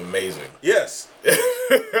shit is amazing. Yes.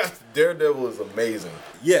 Daredevil is amazing.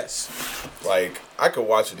 Yes. Like, I could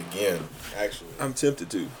watch it again, actually. I'm tempted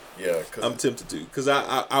to. Yeah. I'm tempted to. Because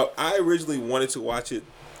I originally wanted to watch it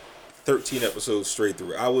 13 episodes straight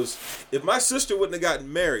through. If my sister wouldn't have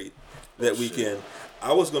gotten married that weekend,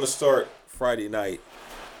 I was going to start Friday night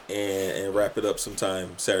and wrap it up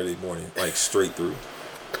sometime Saturday morning, like straight through.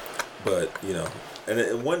 But,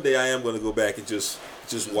 and one day I am going to go back and just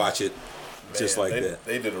watch it. Just like that.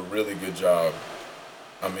 They did a really good job.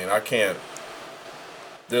 I mean, I can't.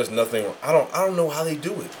 There's nothing. I don't know how they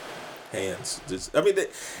do it. Hands.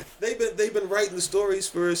 They've been writing the stories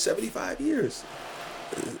for 75 years.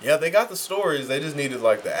 Yeah, they got the stories. They just needed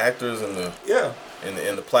like the actors and the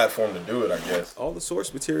and the platform to do it, I guess. All the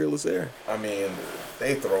source material is there. I mean,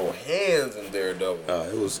 they throw hands in Daredevil.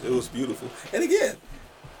 It was beautiful. And again,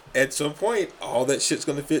 at some point, all that shit's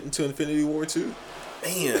gonna fit into Infinity War 2.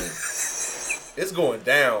 Man. It's going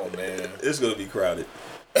down, man. It's going to be crowded.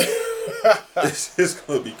 It's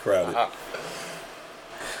going to be crowded. All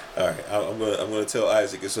right, I'm going to tell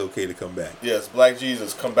Isaac it's okay to come back. Yes, Black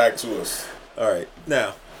Jesus, come back to us. All right,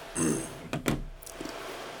 now,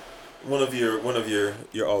 one of your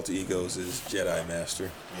alter egos is Jedi Master.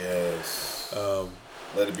 Yes.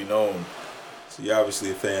 Let it be known. So you're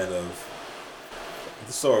obviously a fan of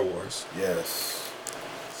the Star Wars. Yes.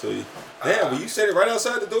 So, will you set it right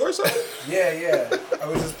outside the door or something? Yeah. I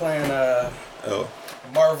was just playing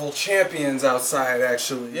Marvel Champions outside,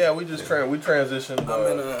 actually. Yeah, we transitioned.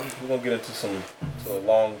 We're gonna get into a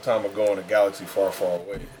long time ago in a galaxy far, far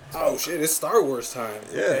away. Oh shit! It's Star Wars time.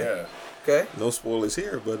 Yeah. Okay. No spoilers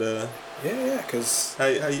here, but Cause how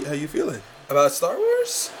you feeling about Star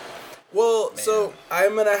Wars? Well, Man. So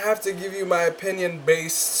I'm gonna have to give you my opinion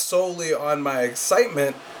based solely on my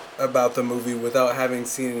excitement about the movie without having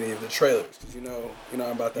seen any of the trailers, because you know I'm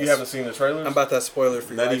about that. You haven't seen the trailers? I'm about that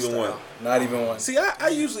spoiler-free Not lifestyle. even one. Not even one. See, I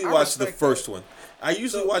usually watch the first one. I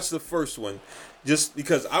usually watch the first one just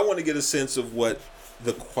because I want to get a sense of what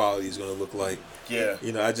the quality is going to look like. Yeah.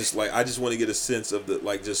 I just want to get a sense of the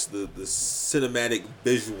cinematic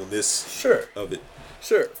visualness of it.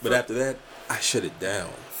 Sure. But after that, I shut it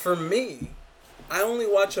down. For me, I only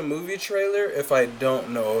watch a movie trailer if I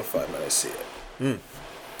don't know if I'm going to see it.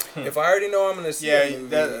 If I already know I'm going to see a movie,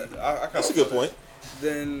 that's a good point.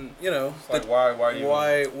 Then like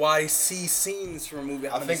why see scenes from a movie?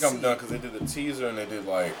 I think I'm done because they did a teaser and they did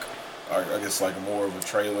I guess more of a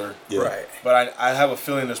trailer. Yeah. Right. But I have a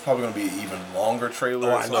feeling there's probably going to be an even longer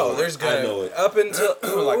trailer. I know. There's going to. I know it. Up until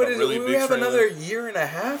we have trailer. another year and a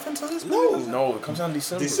half until this movie. No, it comes out in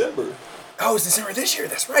December. Oh, it's December this year.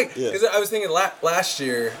 That's right. Yeah. I was thinking last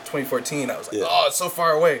year, 2014. I was like, oh, it's so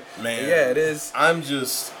far away. Man. But yeah, it is. I'm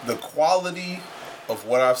just the quality of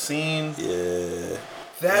what I've seen. Yeah.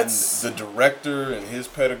 That's and the director and his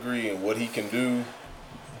pedigree and what he can do.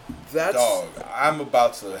 That's dog. I'm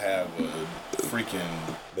about to have a freaking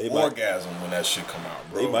orgasm when that shit come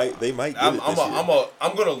out, bro. They might. Get it this year.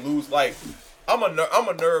 I'm gonna lose. Like, I'm a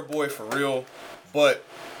nerd boy for real, but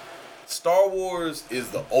Star Wars is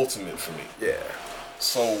the ultimate for me. Yeah.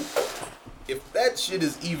 So if that shit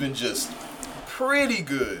is even just pretty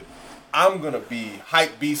good, I'm gonna be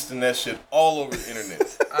hype beasting that shit all over the internet.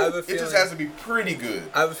 It just has to be pretty good.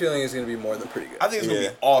 I have a feeling it's gonna be more than pretty good. I think it's gonna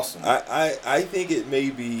be awesome. I think it may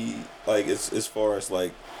be as far as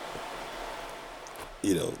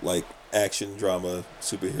action, drama,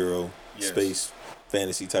 superhero, space,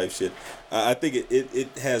 fantasy type shit. I think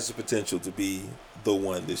it has the potential to be the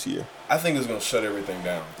one this year. I think it's gonna shut everything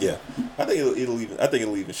down. Yeah, I think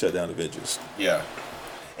it'll even shut down Avengers. Yeah,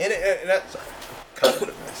 and that's kind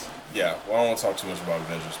of nice. Yeah, well, I don't want to talk too much about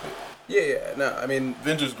Avengers, but yeah. No, I mean,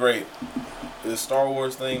 Avengers great. The Star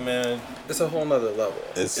Wars thing, man, it's a whole nother level.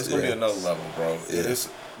 It's gonna be another level, bro. Yeah. It's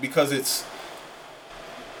because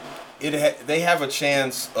they have a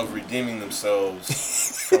chance of redeeming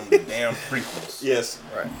themselves from the damn prequels. Yes,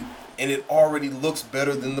 right. And it already looks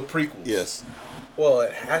better than the prequels. Yes. Well,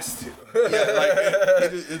 it has to. Yeah,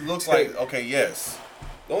 it looks like okay, yes.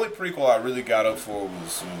 The only prequel I really got up for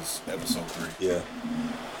was episode 3. Yeah.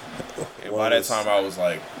 And by that time, I was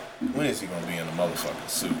like, when is he gonna be in the motherfucking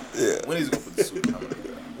suit? Yeah. When is he gonna put the suit on?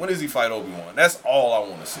 When does he fight Obi-Wan? That's all I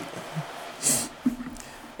want to see.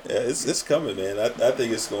 Yeah, it's coming, man. I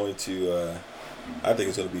think it's going to. I think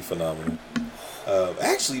it's going to be phenomenal.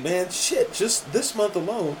 Actually, man, shit. Just this month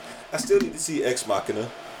alone, I still need to see Ex Machina.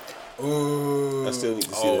 Ooh. I still need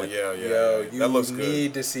to see that. Oh yeah. Yo, you that looks good.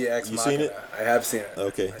 need to see Ex Machina. You seen it? I have seen it.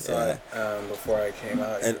 Okay. I saw it before I came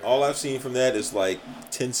out. And all I've seen from that is like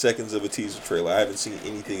 10 seconds of a teaser trailer. I haven't seen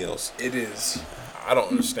anything else. It is. I don't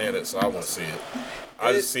understand it, so I want to see it.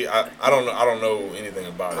 I don't know anything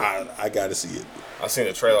about it. I got to see it. I seen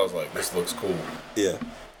the trailer. I was like, this looks cool. Yeah.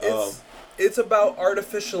 It's about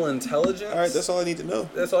artificial intelligence. All right, that's all I need to know.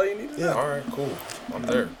 That's all you need to know. All right, cool. I'm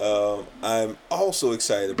there. I'm also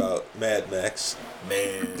excited about Mad Max.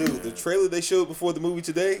 Man. Dude, the trailer they showed before the movie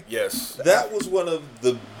today, Yes. that was one of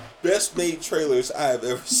the best made trailers I have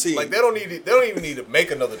ever seen. Like they don't even need to make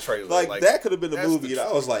another trailer. Like that could have been a movie, and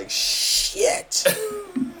I was like, shit.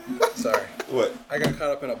 Sorry. What? I got caught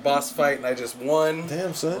up in a boss fight and I just won.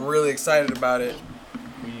 Damn, son. I'm really excited about it.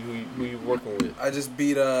 Who you working with? I just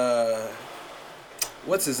beat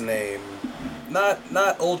what's his name? Not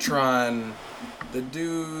Ultron. The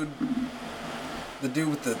dude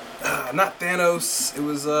with the not Thanos. It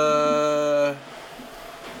was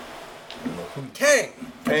Kang.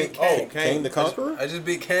 Kang the Conqueror? I just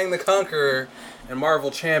beat Kang the Conqueror and Marvel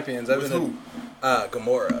Champions. I've been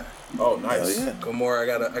Gamora. Oh, nice. Hell yeah. Gamora.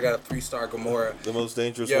 I got a 3-star Gamora. The most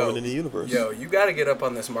dangerous woman in the universe. Yo, you got to get up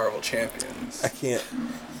on this Marvel Champions. I can't.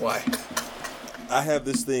 Why? I have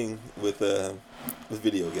this thing with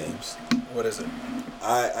video games. What is it?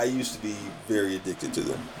 I used to be very addicted to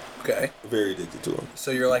them. Okay. Very addicted to them.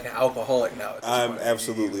 So you're like an alcoholic now. At this I'm point.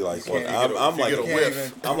 absolutely like one. I'm like a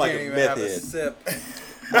whiff. I'm like a meth head. Sip.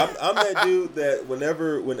 I'm that dude that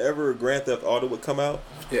whenever Grand Theft Auto would come out,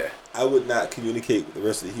 Yeah. I would not communicate with the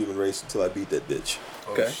rest of the human race until I beat that bitch.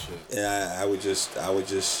 Okay. Oh, shit. And I would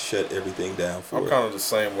just shut everything down for I'm it. kind of the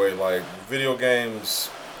same way. Like video games,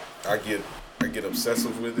 I get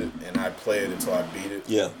obsessive with it, and I play it until I beat it.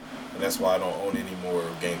 Yeah. And that's why I don't own any more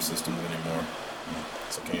game systems anymore.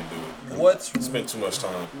 So I can't do it. Spend too much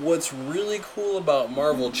time. What's really cool about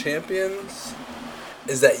Marvel Champions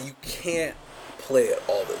is that you can't play it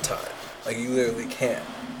all the time. Like you literally can't.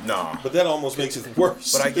 Nah. But that almost makes it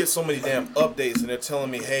worse. But I get so many damn updates, and they're telling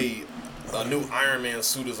me, hey, a new Iron Man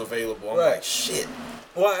suit is available. I'm Right. like, shit.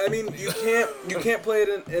 Well, I mean, you can't play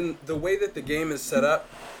it in the way that the game is set up.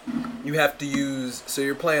 You have to use, so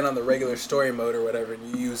you're playing on the regular story mode or whatever, and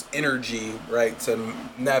you use energy, right, to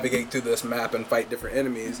navigate through this map and fight different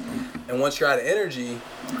enemies. And once you're out of energy,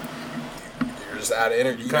 you're just out of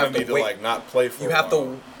energy. You kind of need to like not play for. You have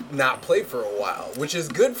to not play for a while, which is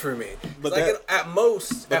good for me. But like at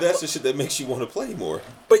most. But that's the shit that makes you want to play more.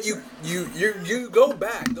 But you go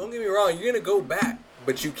back. Don't get me wrong. You're gonna go back,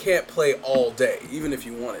 but you can't play all day, even if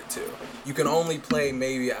you wanted to. You can only play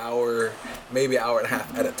maybe an hour and a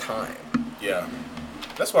half at a time. Yeah.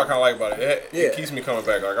 That's what I kind of like about it. It keeps me coming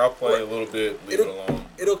back. Like I'll play a little bit, leave it alone.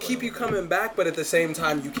 It'll keep you coming back, but at the same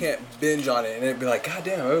time, you can't binge on it, and it'd be like, God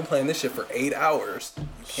damn, I've been playing this shit for 8 hours. You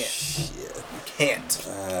can't. Shit. You can't.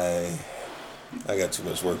 I got too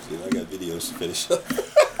much work to do. I got videos to finish up.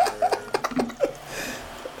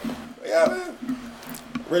 Yeah, man.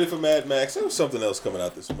 Ready for Mad Max? There was something else coming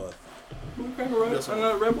out this month.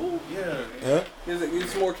 Red Bull? Yeah. Huh?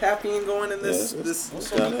 Is some more caffeine going in this? Yeah, this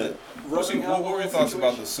What's up with it? What were your thoughts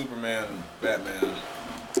about the Superman, Batman?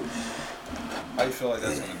 How you feel like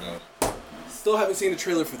that's gonna go? Still haven't seen the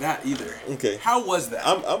trailer for that either. Okay. How was that?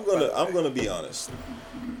 I'm gonna be honest.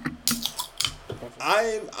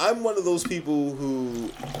 I'm one of those people who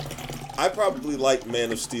I probably like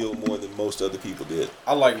Man of Steel more than most other people did.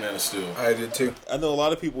 I like Man of Steel. I did too. I know a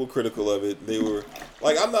lot of people were critical of it. They were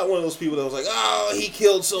like, I'm not one of those people that was like, oh, he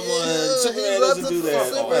killed someone. Superman doesn't do that.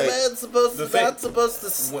 Superman's not supposed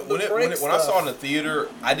to. When I saw it in the theater,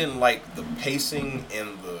 I didn't like the pacing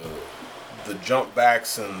and the jump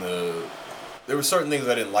backs and there were certain things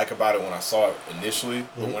I didn't like about it when I saw it initially.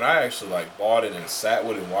 But when I actually like bought it and sat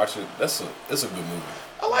with it and watched it, it's a good movie.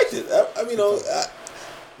 I liked it. I mean,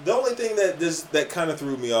 the only thing that kind of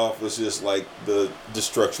threw me off was just like the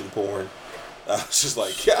destruction porn. I was just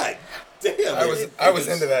like, God damn. I was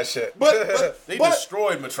into that shit. But they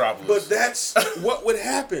destroyed Metropolis. But that's what would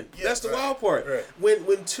happen. Yeah, that's the wild part. Right.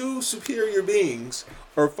 When two superior beings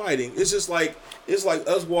are fighting, it's just like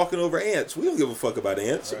us walking over ants. We don't give a fuck about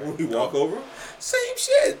ants when we walk over them. Same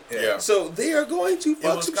shit. Yeah. So they are going to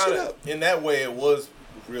fuck some shit up. In that way, it was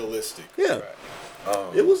realistic. Yeah.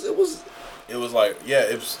 Right. It was It was like, yeah,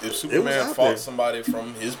 if Superman fought somebody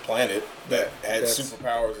from his planet that had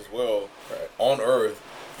superpowers as well on Earth,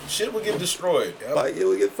 shit would get destroyed. Yep. Like it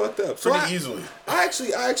would get fucked up pretty easily. I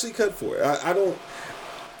actually cut for it. I don't.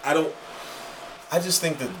 I just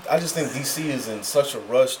think DC is in such a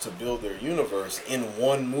rush to build their universe in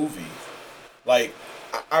one movie. Like,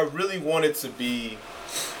 I really want it to be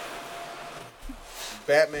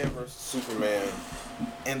Batman versus Superman,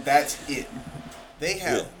 and that's it. They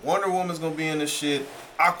have Wonder Woman's gonna be in this shit.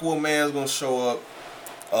 Aquaman's gonna show up.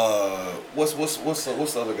 What's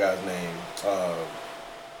the other guy's name?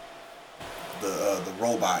 The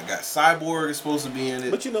robot guy. Cyborg is supposed to be in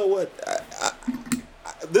it. But you know what?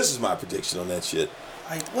 This is my prediction on that shit.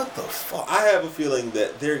 Like, what the fuck? I have a feeling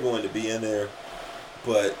that they're going to be in there,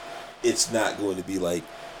 but it's not going to be like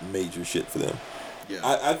major shit for them. Yeah.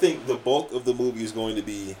 I think the bulk of the movie is going to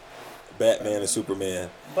be Batman and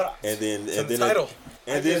Superman. But and then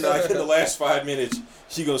like in the last 5 minutes,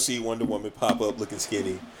 she gonna see Wonder Woman pop up looking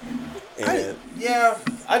skinny. And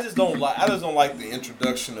I just don't like the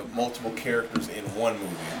introduction of multiple characters in one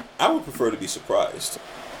movie. I would prefer to be surprised.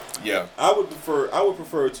 Yeah. I would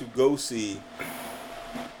prefer to go see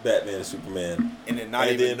Batman and Superman and then not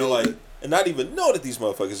even know that these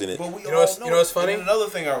motherfuckers in it. But you know what's funny? And another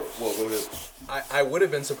thing, go ahead. I would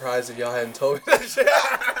have been surprised if y'all hadn't told me that shit.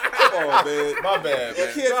 Come on, man. My bad, man.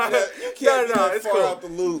 You can't be that far out the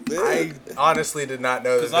loop, man. I honestly did not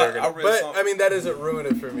know that they were going to. I mean, that doesn't ruin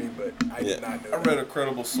it for me, but I did not know. I read a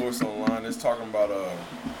credible source online that's talking about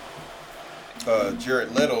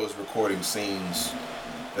Jared Leto is recording scenes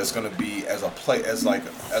that's going to be as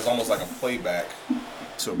almost like a playback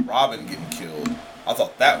to Robin getting killed. I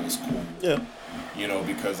thought that was cool. Yeah. You know,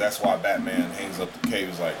 because that's why Batman hangs up the cape.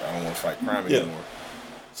 He's like, I don't want to fight crime anymore.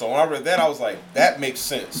 So when I read that, I was like, that makes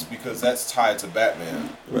sense because that's tied to Batman.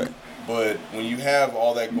 Right. But when you have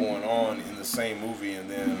all that going on in the same movie and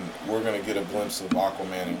then we're going to get a glimpse of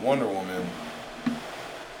Aquaman and Wonder Woman,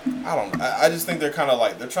 I don't know. I just think they're kind of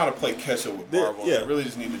like, they're trying to play catch up with Marvel. They really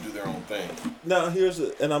just need to do their own thing. Now,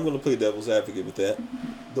 and I'm going to play devil's advocate with that.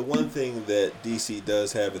 The one thing that DC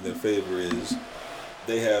does have in their favor is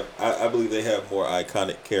I believe they have more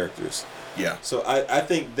iconic characters. Yeah. So I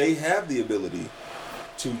think they have the ability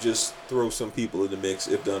to just throw some people in the mix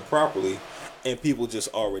if done properly, and people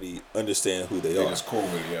just already understand who they are. Just cool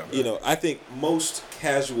with it, yeah. You know, I think most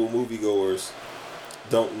casual moviegoers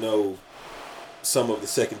don't know some of the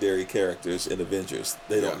secondary characters in Avengers.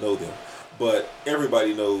 They don't know them. But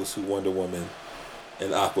everybody knows who Wonder Woman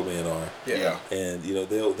and Aquaman are. Yeah. And, you know,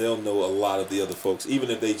 they'll know a lot of the other folks, even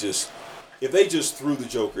if they just threw the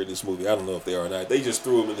Joker in this movie. I don't know if they are or not. They just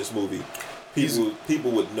threw him in this movie.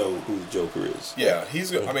 People would know who the Joker is. Yeah,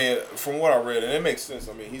 I mean, from what I read, and it makes sense.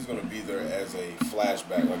 I mean, he's going to be there as a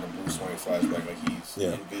flashback, like a Bruce Wayne flashback, like he's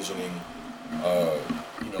envisioning,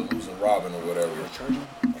 losing Robin or whatever.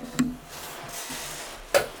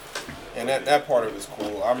 And that part of it's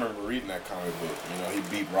cool. I remember reading that comic book. You know, he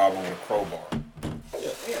beat Robin with a crowbar.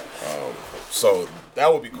 Yeah. So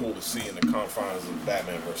that would be cool to see in the confines of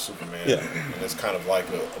Batman vs Superman. Yeah. And it's kind of like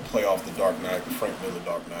a play off the Dark Knight, the Frank Miller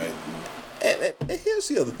Dark Knight. And here's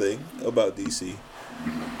the other thing about DC.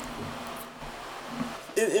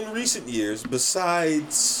 In recent years,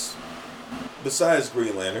 besides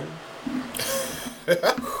Green Lantern,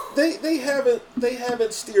 they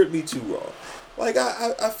haven't steered me too wrong. Like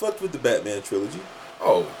I fucked with the Batman trilogy.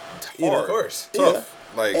 Oh, of course. Tough.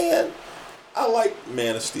 Yeah. And I like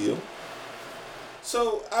Man of Steel.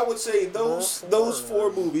 So I would say those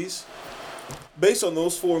 4 movies, based on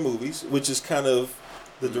those 4 movies, which is kind of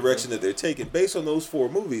the direction that they're taking, based on those 4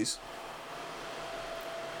 movies,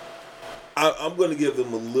 I'm going to give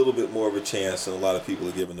them a little bit more of a chance than a lot of people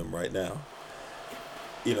are giving them right now.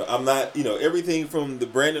 You know, I'm not, everything from the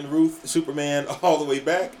Brandon Routh Superman all the way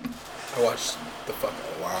back. I watched the fuck out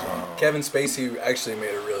of it. Wow. Kevin Spacey actually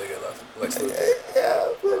made a really good Lex Luthor. Yeah,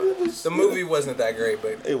 but the movie wasn't that great,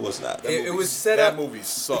 but it was not. It was set up. That movie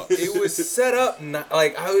sucks. It was set up.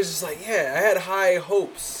 Like I was just like, I had high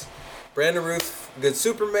hopes. Brandon Routh, good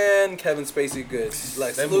Superman. Kevin Spacey, good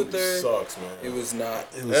Lex that Luthor. Movie sucks, man. It was not.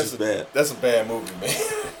 It was bad. That's a bad movie, man.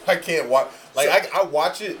 I can't watch. Like I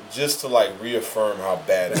watch it just to like reaffirm how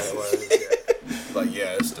bad it was. Like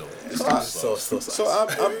it's still. Still sucks. So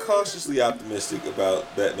I'm cautiously optimistic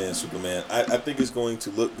about Batman Superman. I think it's going to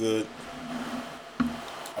look good.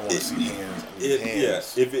 I want to see hands.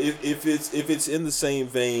 Yes. Yeah. If it's in the same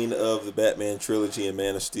vein of the Batman trilogy and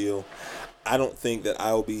Man of Steel, I don't think that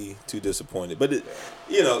I'll be too disappointed. But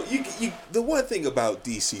the one thing about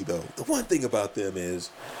DC though, the one thing about them is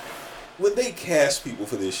when they cast people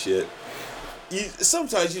for this shit,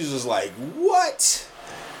 sometimes you're just like, what?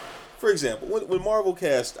 for example, when Marvel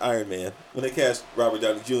cast Iron Man, when they cast Robert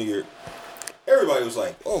Downey Jr., everybody was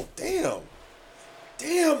like, "Oh, damn,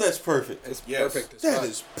 that's perfect. It's perfect. That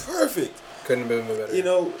is perfect. Couldn't have been better. You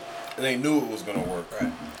know, and they knew it was gonna work.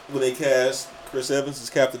 Right. When they cast Chris Evans as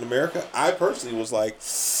Captain America, I personally was like,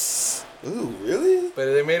 "Ooh, really?" But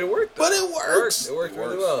they made it work. Though. But it works. It worked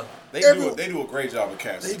really well. They do a great job of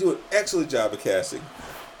casting. They do an excellent job of casting.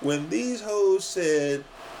 When these hoes said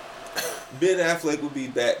Ben Affleck would be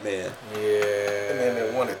Batman, yeah, and then they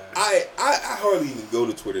wanted. I hardly even go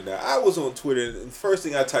to Twitter now. I was on Twitter, and the first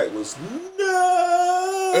thing I typed was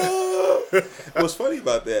no. What's funny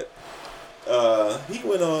about that? He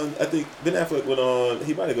went on. I think Ben Affleck went on.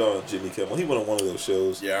 He might have gone on Jimmy Kimmel. He went on one of those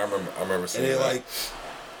shows. Yeah, I remember seeing and that.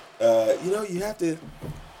 They're like, you have to.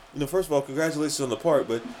 First of all, congratulations on the part,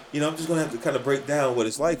 but, I'm just going to have to kind of break down what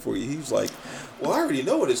it's like for you. He was like, well, I already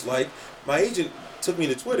know what it's like. My agent took me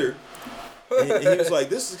to Twitter, and he was like,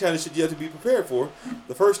 this is the kind of shit you have to be prepared for.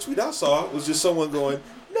 The first tweet I saw was just someone going,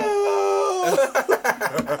 no!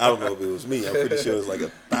 I don't know if it was me. I'm pretty sure it was like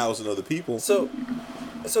 1,000 other people. So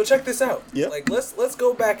check this out. Yeah. Like, let's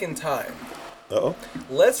go back in time. Uh-oh.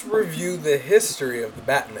 Let's review the history of the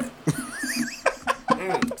Batman.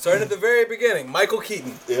 Starting at the very beginning, Michael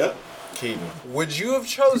Keaton. Yeah. Keaton. Would you have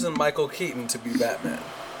chosen Michael Keaton to be Batman?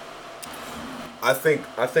 I think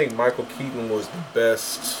Michael Keaton was the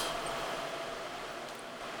best.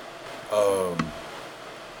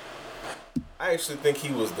 I actually think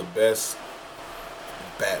he was the best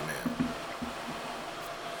Batman.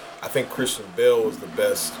 I think Christian Bale was the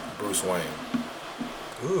best Bruce Wayne.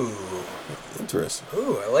 Ooh. Interesting.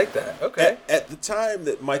 Ooh, I like that. Okay. At the time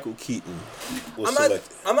that Michael Keaton was selected.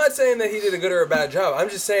 I'm not saying that he did a good or a bad job. I'm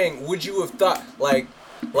just saying, would you have thought, like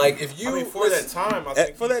if you... that time, I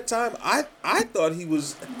think... For that time, I thought he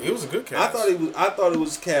was... It was a good cast. I thought it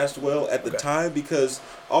was cast well at the time because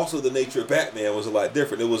also the nature of Batman was a lot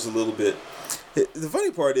different. It was a little bit... The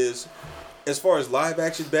funny part is, as far as live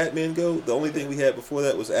action Batman go, the only thing we had before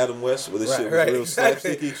that was Adam West, where the shit was real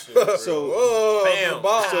slapsticky. So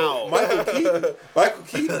Michael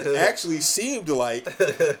Keaton actually seemed like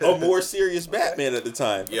a more serious Batman at the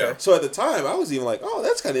time. Yeah. So at the time, I was even like, oh,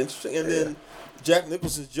 that's kind of interesting. And then Jack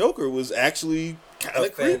Nicholson's Joker was actually kind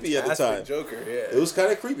of creepy at the time. Joker, yeah. It was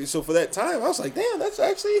kind of creepy. So for that time, I was like, damn, that's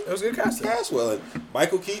actually... It was a good casting. Cast well. And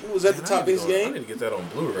Michael Keaton was at the top of his game. I need to get that on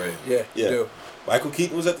Blu-ray. Yeah, you do. Michael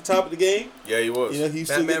Keaton was at the top of the game. Yeah, he was. He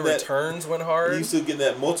Batman Returns went hard. He still getting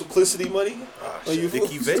that multiplicity money.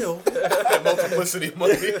 Dickie Vale. Multiplicity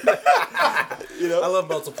money. I love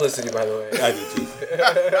multiplicity, by the way. I do too.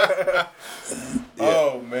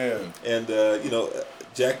 Oh man. And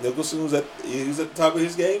Jack Nicholson was at the top of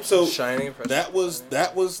his game. So Shining. That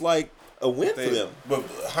was like a win for them. But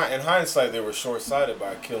in hindsight, they were short-sighted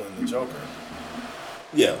by killing the Joker.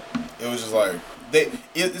 Yeah. It was just like.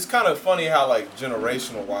 It's kind of funny how like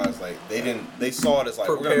generational wise like they saw it as like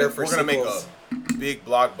we're gonna make a big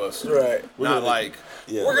blockbuster, right? We're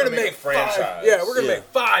gonna make franchise. 5, we're gonna make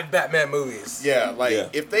 5 Batman movies.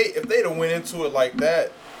 If they'd have went into it like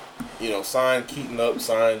that, sign Keaton up,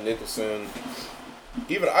 sign Nicholson.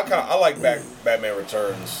 Even I like Batman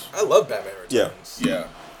Returns. I love Batman Returns. Yeah.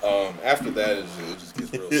 After that, it just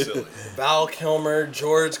gets real silly. Val Kilmer,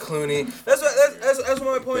 George Clooney. That's what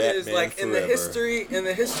my point is. Like forever. in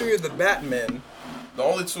the history of the Batman. The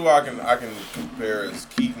only two I can compare is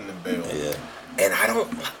Keaton and Bale. Yeah. And I don't.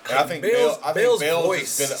 And I think Bale's voice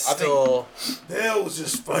still. Bale was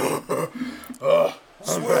just funny.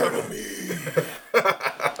 Swear to me.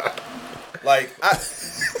 Like I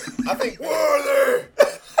think. Warner.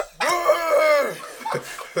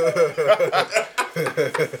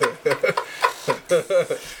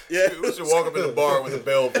 Yeah, we should walk up in the bar with a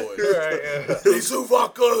Bell voice. Right, yeah. These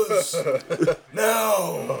vodkas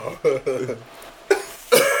now.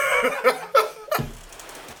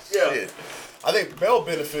 Yeah, shit. I think Bell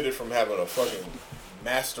benefited from having a fucking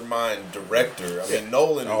mastermind director. I mean,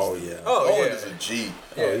 Nolan. Nolan is a G.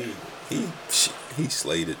 Yeah. He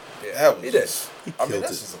slayed it. Yeah, he did. That's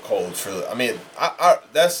just a cold trilogy. I mean,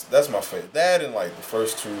 that's my favorite. That and like the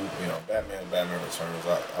first two, Batman Returns.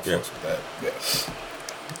 I fucks with that.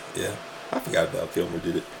 Yeah. I forgot about Kilmer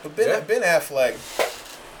did it. But Ben Affleck,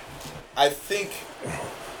 I think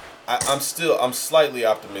I'm slightly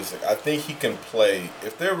optimistic. I think he can play.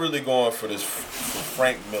 If they're really going for this for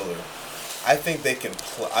Frank Miller, I think they can.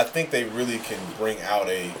 I think they really can bring out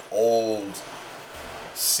a old,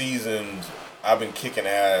 seasoned. I've been kicking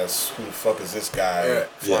ass. Who the fuck is this guy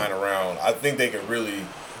flying around? I think they can really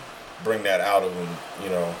bring that out of him,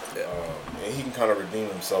 and he can kind of redeem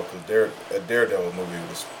himself because a Daredevil movie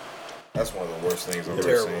was That's one of the worst things I've ever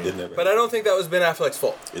Terrible. seen. But I don't think that was Ben Affleck's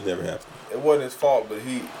fault. It never happened. It wasn't his fault, but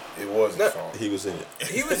it was his fault. He was in it.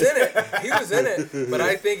 He was in it. But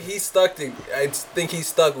I think he stuck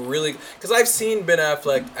really, because I've seen Ben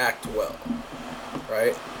Affleck act well,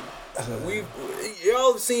 right?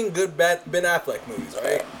 Y'all have seen good Ben Affleck movies,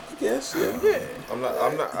 right? I guess, yeah. Yeah. I'm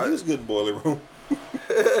not. He was good in Boiler Room.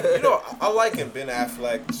 I liken Ben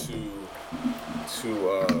Affleck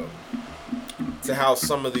to how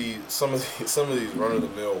some of these run of the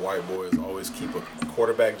mill white boys always keep a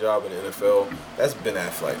quarterback job in the NFL. That's Ben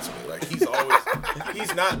Affleck to me. Like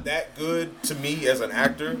he's not that good to me as an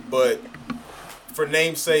actor, but for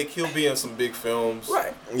namesake, he'll be in some big films.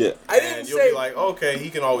 Right. Yeah. And you'll be like, okay, he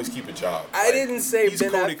can always keep a job. I didn't say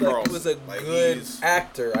Ben Cody Affleck Carlson. was a good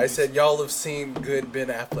actor. I said y'all have seen good Ben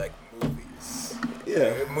Affleck movies.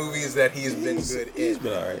 Yeah. Movies that he's been good in. He's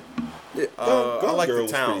been alright. Yeah. I like Girl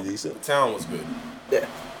The Town. was pretty decent. The Town was good. Yeah.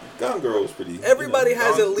 Gone Girl was pretty. Everybody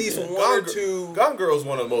has at least one or two Gone Girl is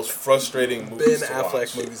one of the most frustrating movies Ben to Affleck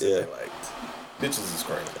watch. movies that they liked. Bitches is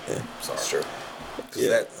crazy. Yeah. Sorry. Sure.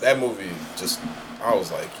 Yeah. That movie just, I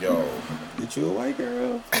was like, yo. Get you a white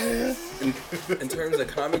girl. Yeah. In terms of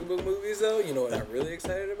comic book movies, though, you know what I'm really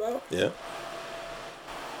excited about? Yeah.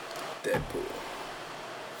 Deadpool.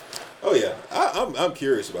 Oh yeah, I'm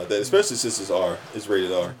curious about that, especially since it's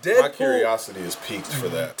rated R. Deadpool, My curiosity is piqued for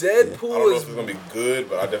that. Deadpool I don't know if it's gonna be good,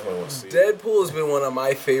 but I definitely want to see it. Deadpool has been one of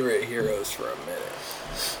my favorite heroes for a minute.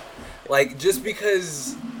 Like, just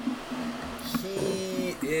because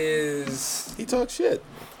he talks shit.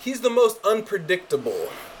 He's the most unpredictable.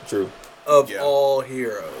 True. Of all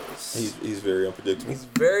heroes. He's very unpredictable. He's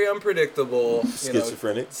very unpredictable.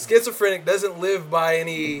 Schizophrenic. Doesn't live by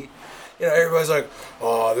any. Everybody's like,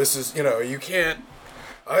 oh, this is, you can't.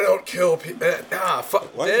 I don't kill people.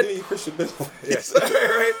 Fuck. Why are you Christian Bale? Yes.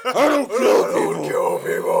 Right? I don't kill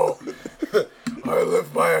people. I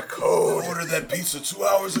live by a code. I ordered that pizza 2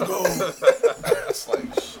 hours ago. It's like,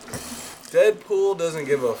 Deadpool doesn't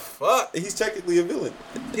give a fuck. He's technically a villain.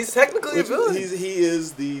 He's technically a villain. He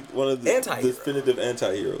is one of the definitive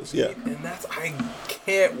anti-heroes. Yeah. And I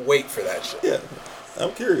can't wait for that shit. Yeah.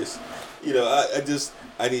 I'm curious.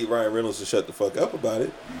 I need Ryan Reynolds to shut the fuck up about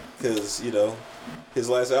it, because his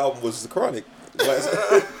last album was The Chronic.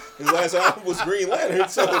 His last album was Green Lantern.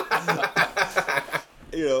 So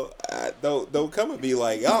don't come at me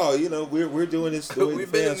like, we're doing this the way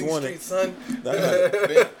We've the fans been in want these streets,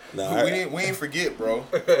 it. Nah, we ain't forget, bro.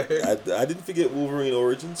 I didn't forget Wolverine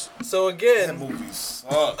Origins. So again, that movie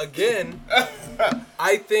sucked.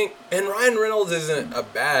 I think, and Ryan Reynolds isn't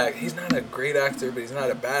he's not a great actor, but he's not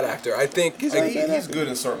a bad actor. I think he's good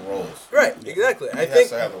in certain roles. Right, exactly. He has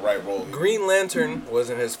to have the right role. Green Lantern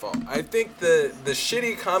wasn't his fault. I think the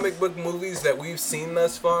shitty comic book movies that we've seen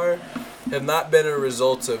thus far have not been a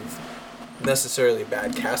result of necessarily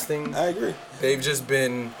bad casting. I agree. They've just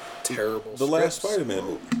been terrible. The last Spider-Man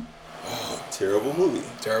movie. Terrible movie.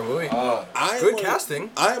 Good casting.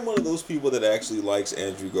 I am one of those people that actually likes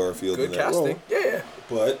Andrew Garfield. Good casting. Yeah.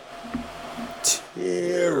 But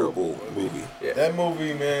terrible movie. Yeah. That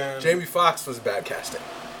movie, man. Jamie Foxx was bad casting.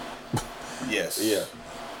 Yes. Yeah.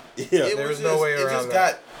 There was no way around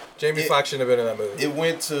that. Jamie Foxx shouldn't have been in that movie. It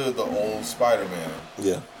went to the old Spider-Man.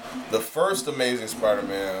 Yeah. The first Amazing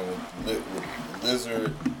Spider-Man with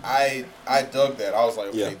Lizard, I dug that. I was like,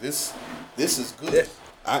 okay, this is good. Yeah.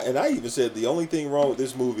 I even said the only thing wrong with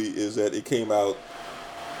this movie is that it came out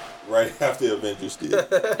right after Avengers did. Yeah.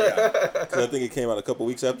 Because I think it came out a couple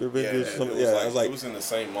weeks after Avengers. I was like, it was in the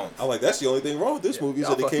same month. I was like, that's the only thing wrong with this movie is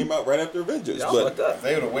that it came out right after Avengers. But if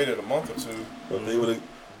they would have waited a month or two. If they would have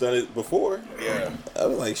done it before. Yeah. I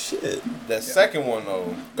was like, shit. That second one,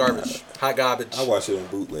 though. Garbage. Hot garbage. I watched it on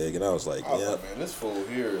bootleg and I was like, man, this fool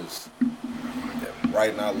here is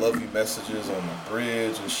writing I love you messages on the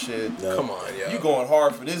bridge and shit. No. Come on, yo. You going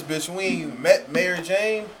hard for this bitch. We ain't even met Mary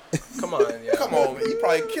Jane. Come on, yo. Come on, man. You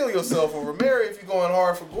probably kill yourself over Mary if you're going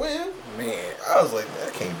hard for Gwen. Man. I was like, man,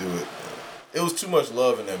 I can't do it. It was too much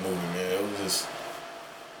love in that movie, man.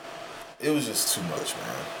 It was just too much,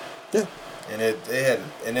 man. Yeah. And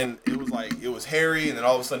then it was like, it was Harry, and then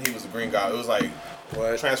all of a sudden he was the green guy. It was like,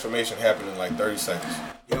 transformation happened in like 30 seconds.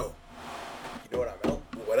 Yo, you know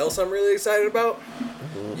what else I'm really excited about?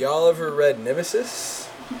 Mm-hmm. Y'all ever read Nemesis?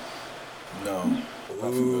 No.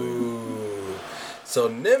 Ooh. So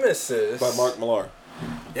Nemesis. By Mark Millar.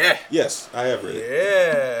 Yeah. Yes, I have read it.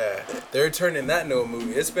 Yeah. They're turning that into a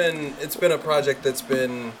movie. It's been a project that's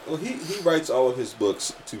been... Well, he writes all of his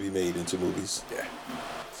books to be made into movies. Yeah.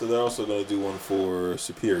 So they're also going to do one for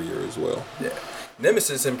Superior as well. Yeah.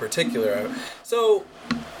 Nemesis in particular. So,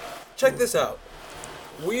 check this out.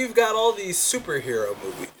 We've got all these superhero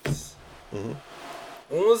movies, Mm-hmm.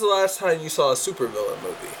 When was the last time you saw a supervillain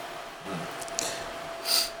movie?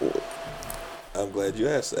 I'm glad you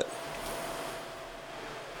asked that.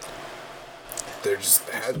 They're just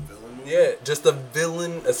bad villain movie? Yeah, just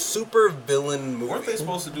a super villain movie. Weren't they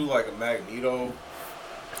supposed to do like a Magneto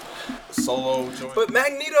solo joint? But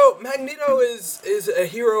Magneto is a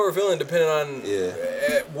hero or villain depending on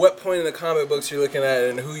at what point in the comic books you're looking at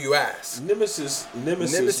and who you ask. Nemesis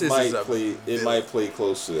might play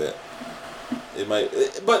close to that. It might,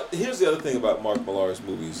 but here's the other thing about Mark Millar's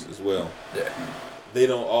movies as well. Yeah, they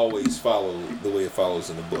don't always follow the way it follows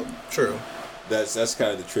in the book. True. That's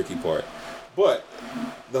kind of the tricky part. But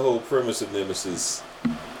the whole premise of Nemesis,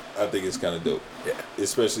 I think it's kind of dope. Yeah.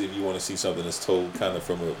 Especially if you want to see something that's told kind of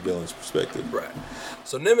from a villain's perspective. Right.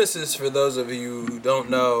 So Nemesis, for those of you who don't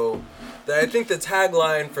know, I think the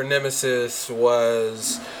tagline for Nemesis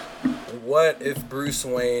was, "What if Bruce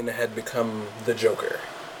Wayne had become the Joker?"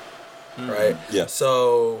 Mm-hmm. Right? Yeah.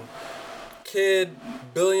 So, kid,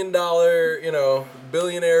 billionaire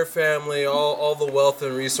family, all the wealth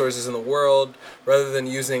and resources in the world, rather than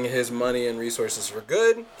using his money and resources for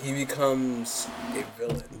good, he becomes a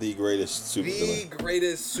villain. The greatest supervillain. The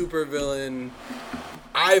greatest supervillain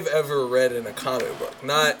I've ever read in a comic book.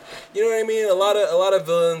 Not, you know what I mean? A lot of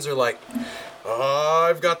villains are like,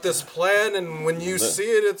 I've got this plan, and when you see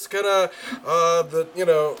it, it's gonna,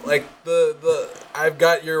 I've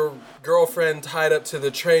got your girlfriend tied up to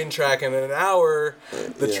the train track, and in an hour,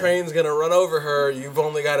 the train's gonna run over her. You've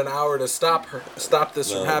only got an hour to stop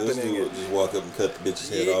this from happening. This dude would just walk up and cut the bitch's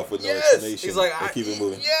head off with no explanation. He's like, keep it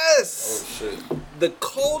moving. Yes. Oh shit. The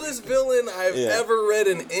coldest villain I've ever read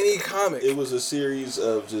in any comic. It was a series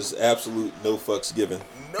of just absolute no fucks given.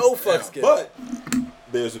 No fucks given. But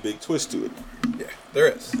there's a big twist to it. Yeah, there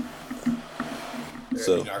is.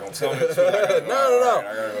 So you're not gonna tell me. No. Right,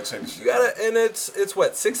 I gotta go check this shit. You gotta, and it's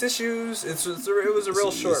what, 6 issues? It was a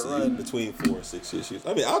real short run. Between 4 and 6 issues.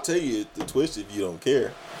 I mean, I'll tell you the twist if you don't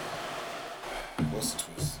care. What's the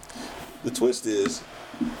twist? The twist is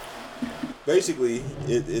basically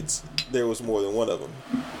it's there was more than one of them.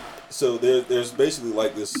 So there's basically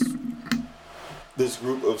like this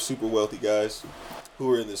group of super wealthy guys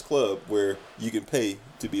who are in this club where you can pay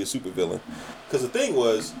to be a supervillain. Because the thing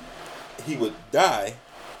was, he would die,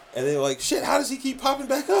 and they were like, shit, how does he keep popping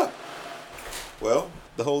back up? Well,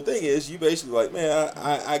 the whole thing is, you basically like, man,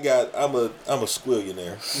 I'm a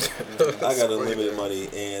squillionaire. I got unlimited money,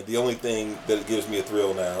 and the only thing that gives me a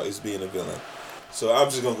thrill now is being a villain. So I'm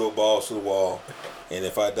just gonna go balls to the wall, and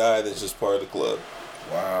if I die, that's just part of the club.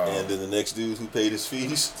 Wow. And then the next dude who paid his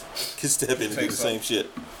fees can step in and do the same shit.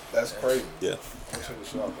 That's crazy. Yeah.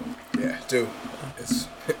 Yeah, dude.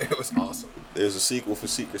 It was awesome. There's a sequel for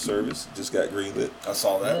Secret Service. Just got greenlit. I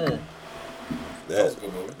saw that. That was a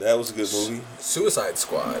good movie. That was a good movie. Suicide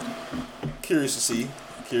Squad. Curious to see.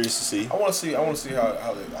 I want to see how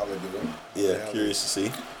they do it. Yeah, curious to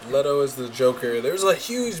see. Leto is the Joker. There's a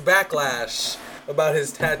huge backlash about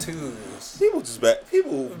his tattoos. People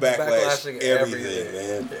backlash everything,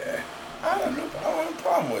 man. Yeah. I don't have a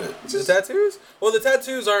problem with it. The tattoos? Well, the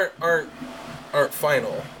tattoos aren't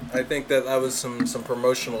final. I think that was some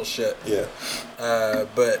promotional shit. Yeah.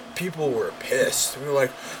 But people were pissed. We were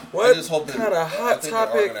like, what kind of hot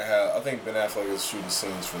topic? I think Ben Affleck is shooting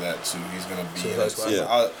scenes for that too. He's going to be in it.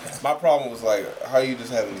 Yeah. My problem was like, how you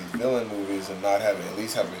just having these villain movies and not having at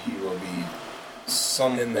least have a hero be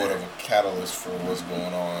somewhat of a catalyst for what's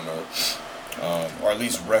going on, or at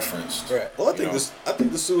least referenced. Right. Well, I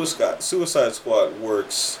think the Suicide Squad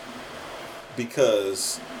works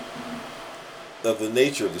because of the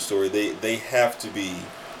nature of the story. They have to be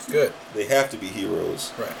good. They have to be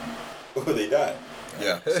heroes, right? Or they die.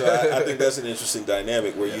 Yeah. So I think that's an interesting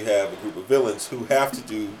dynamic where you have a group of villains who have to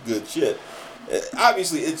do good shit.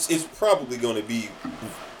 Obviously, it's probably going to be,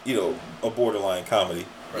 a borderline comedy.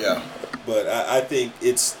 Right? Yeah. But I think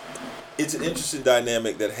it's an interesting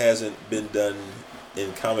dynamic that hasn't been done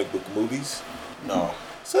in comic book movies. No.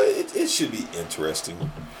 So it should be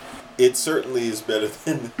interesting. It certainly is better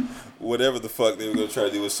than whatever the fuck they were going to try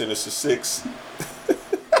to do with Sinister Six.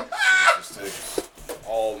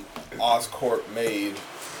 All Oscorp made.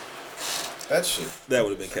 That shit. That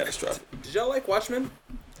would have been catastrophic. Did y'all like Watchmen?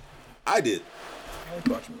 I did. I like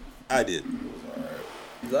Watchmen. I did.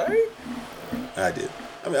 Is that alright? I did.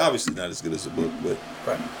 I mean, obviously not as good as the book, but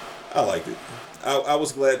right. I liked it. I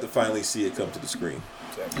was glad to finally see it come to the screen.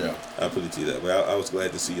 Yeah. I'll put it to you that way. I was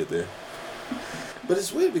glad to see it there. But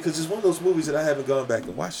it's weird because it's one of those movies that I haven't gone back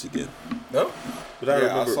and watched again. No? But I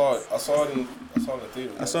remember. I saw it in the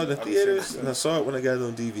theater. I saw it in the theaters, and I saw it when I got it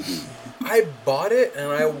on DVD. I bought it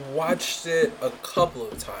and I watched it a couple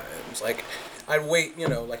of times. Like, I'd wait,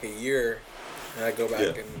 like a year, and I'd go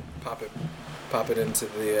back and pop it into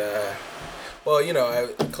the. I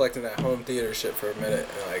was collecting that home theater shit for a minute,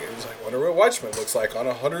 and it was like, wonder what Watchmen looks like on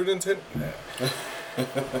 110. Yeah.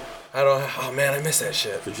 Oh man, I miss that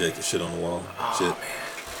shit. Project the shit on the wall. Oh shit. man.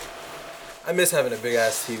 I miss having a big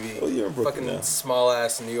ass TV. Oh, you're in Brooklyn fucking now. small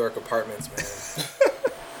ass New York apartments,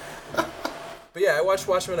 man. But yeah, I watched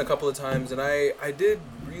Watchmen a couple of times, and I did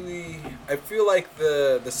really. I feel like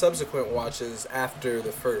the subsequent watches after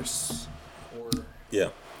the first were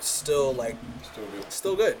still good. Yeah.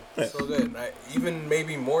 Still good. And even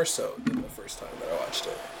maybe more so than the first time that I watched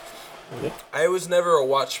it. Yeah. I was never a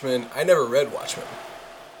Watchmen. I never read Watchmen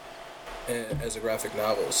as a graphic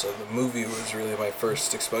novel, so the movie was really my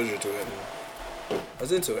first exposure to it, and I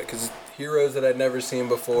was into it because heroes that I'd never seen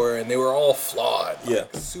before, and they were all flawed,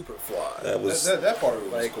 super flawed. That part of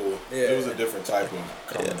it was cool. Yeah. It was a different type of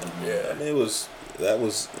comic book. I mean, that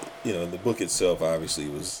was the book itself obviously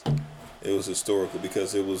it was historical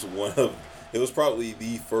because it was probably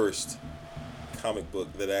the first comic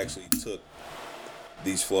book that actually took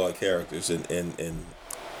these flawed characters and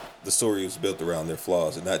the story was built around their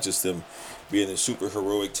flaws and not just them being a super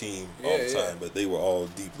heroic team all the time, but they were all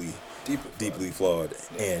deeply flawed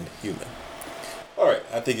and human. All right,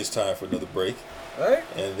 I think it's time for another break. All right.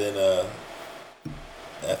 And then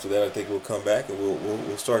after that, I think we'll come back and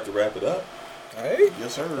we'll start to wrap it up. All right.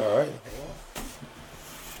 Yes, sir. All right.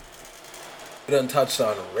 We done touched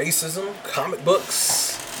on racism, comic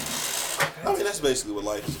books. I mean, that's basically what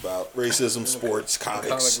life is about. Racism, sports,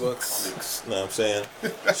 comics. Comic books. You know what I'm saying?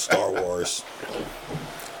 Star Wars.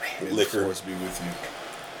 Liquor. Force be with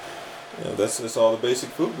you. That's all the basic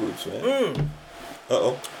food groups, man.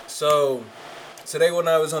 Uh-oh. So, today when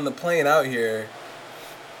I was on the plane out here...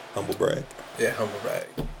 Humble brag. Yeah, humble brag.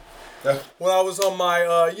 When I was on my,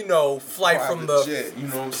 flight private from the... jet, you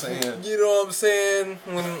know what I'm saying? You know what I'm saying?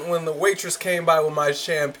 When the waitress came by with my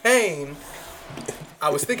champagne... I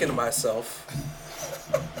was thinking to myself,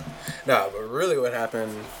 but really what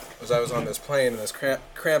happened was I was on this plane, this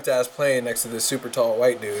cramped ass plane next to this super tall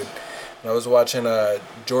white dude, and I was watching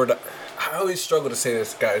Jordan. I always struggle to say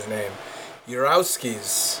this guy's name. Jodorowsky,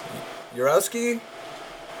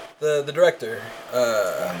 the director.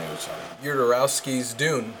 Jodorowsky's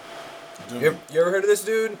Dune. You ever heard of this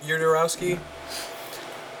dude, Jodorowsky?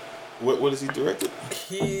 What is he directed?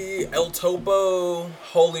 He El Topo,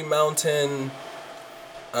 Holy Mountain.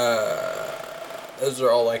 Those are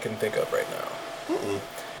all I can think of right now.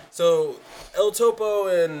 So, El Topo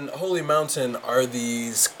and Holy Mountain are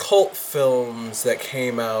these cult films that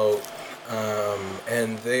came out,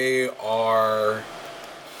 and they are...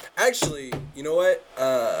 Actually, you know what?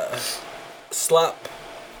 Slop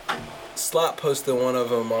posted one of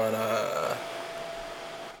them on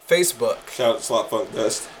Facebook. Shout out to Slop Funk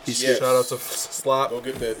Dust. Shout out to Slop. Go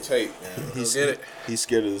get that tape, man. Go get it. He's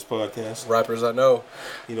scared of this podcast. Rappers I know.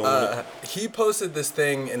 He don't want he posted this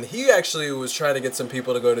thing, and he actually was trying to get some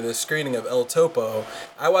people to go to this screening of El Topo.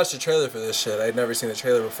 I watched the trailer for this shit. I'd never seen the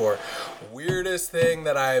trailer before. Weirdest thing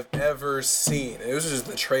that I've ever seen. It was just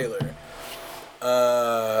the trailer.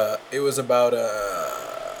 It was about a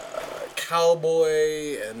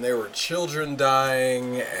cowboy, and there were children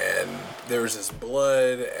dying, and there was this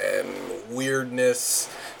blood and weirdness.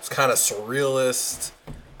 It's kind of surrealist.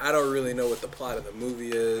 I don't really know what the plot of the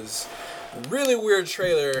movie is. Really weird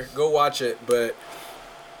trailer. Go watch it. But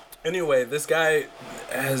anyway, this guy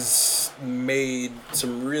has made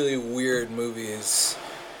some really weird movies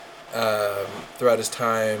throughout his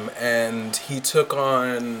time, and he took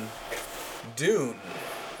on Dune,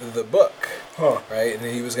 the book. Right? And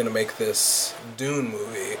he was going to make this Dune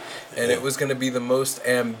movie. And it was going to be the most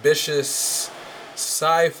ambitious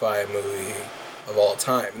sci-fi movie of all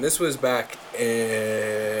time. And this was back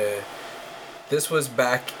in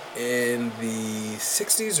the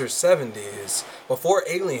 60s or 70s, before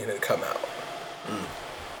Alien had come out.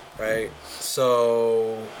 Right?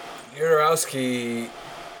 So Jodorowsky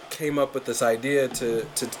came up with this idea to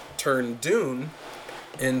turn Dune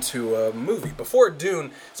into a movie. Before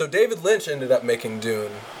Dune, so David Lynch ended up making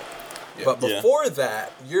Dune. But before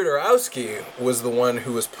that, Jodorowsky was the one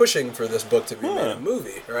who was pushing for this book to be made a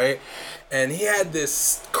movie, right? And he had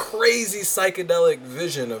this crazy psychedelic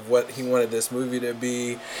vision of what he wanted this movie to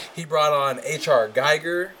be. He brought on H.R.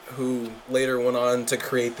 Geiger, who later went on to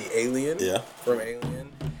create the Alien from Alien.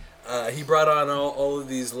 He brought on all of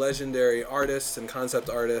these legendary artists and concept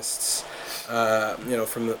artists,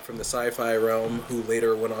 from the sci-fi realm, who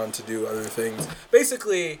later went on to do other things.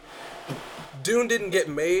 Basically, Dune didn't get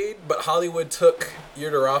made, but Hollywood took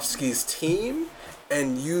Jodorowsky's team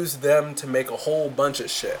and used them to make a whole bunch of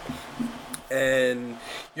shit. And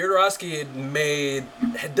Jodorowsky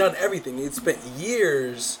had done everything. He'd spent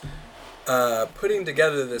years putting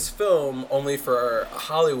together this film, only for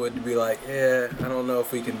Hollywood to be like, I don't know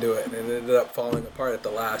if we can do it. And it ended up falling apart at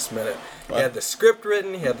the last minute. He had the script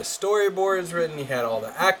written, he had the storyboards written, he had all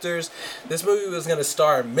the actors. This movie was going to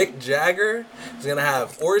star Mick Jagger. It was going to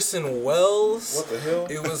have Orson Welles. What the hell?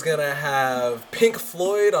 It was going to have Pink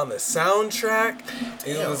Floyd on the soundtrack.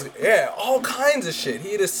 It was, all kinds of shit.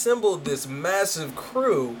 He had assembled this massive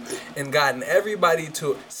crew and gotten everybody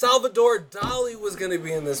to... Salvador Dali was going to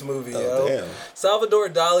be in this movie, Damn. Salvador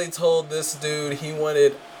Dali told this dude he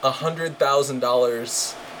wanted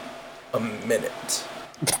 $100,000 a minute.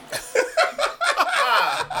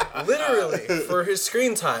 Literally, for his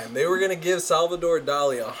screen time. They were going to give Salvador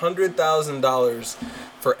Dali $100,000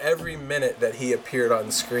 for every minute that he appeared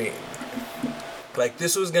on screen. Like,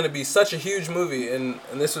 this was going to be such a huge movie, and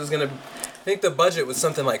this was going to... I think the budget was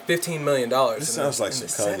something like $15 million. This sounds like some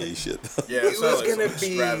Kanye shit. Yeah, it was going to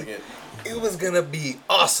be... It was gonna be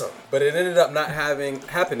awesome, but it ended up not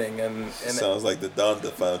happening, and it sounds like the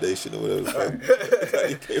Donda Foundation or whatever.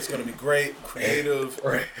 It's gonna be great, creative,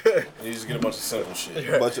 and you just get a bunch of simple shit.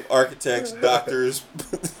 A bunch of architects, doctors,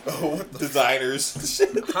 designers.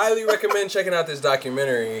 Highly recommend checking out this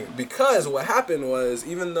documentary, because what happened was,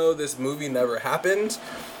 even though this movie never happened,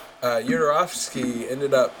 Jodorowsky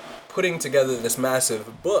ended up putting together this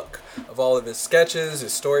massive book of all of his sketches,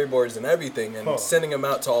 his storyboards, and everything, and sending them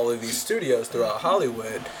out to all of these studios throughout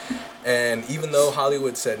Hollywood. And even though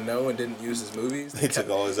Hollywood said no and didn't use his movies, they took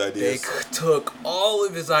all his ideas. They took all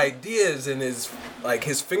of his ideas, and his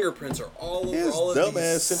fingerprints are all over all of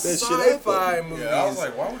these sci-fi movies. Yeah, I was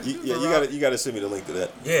like, why would you do that? You gotta send me the link to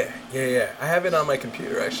that. Yeah. I have it on my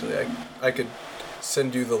computer, actually. I could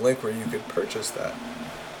send you the link where you could purchase that.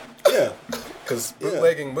 Yeah. Because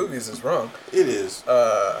bootlegging movies is wrong. It is.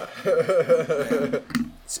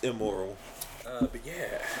 It's immoral. But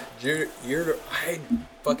yeah, I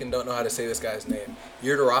fucking don't know how to say this guy's name.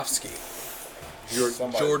 Jodorowsky.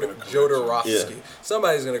 Jodorowsky. Yeah.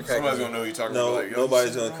 Somebody's gonna correct. Somebody's gonna know who you're talking about. No,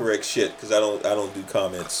 nobody's gonna correct shit because I don't do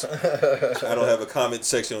comments. I don't have a comment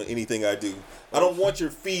section on anything I do. I don't want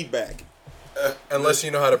your feedback. Unless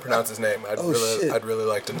you know how to pronounce his name, I'd really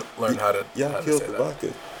like to learn how to. Y'all how killed to say the that.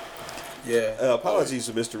 vodka. Yeah. Apologies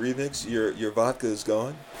for Mr. Remix. Your vodka is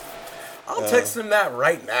gone. I'll text him that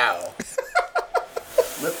right now.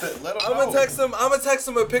 Let him know. I'm gonna text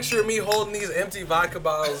him a picture of me holding these empty vodka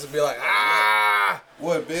bottles and be like,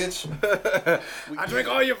 what, bitch? I drink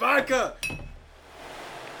all your vodka.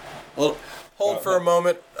 Well, hold for a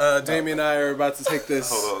moment. Damien and I are about to take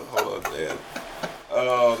this. Hold on, man.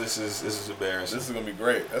 Oh, this is embarrassing. This is gonna be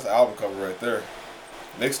great. That's the album cover right there.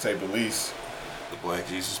 Mixtape at least. The Black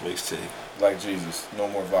Jesus mixtape. Black Jesus. No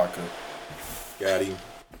more vodka. Got him.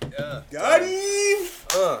 Yeah. Got him.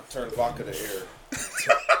 Turn vodka to air.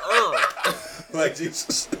 Black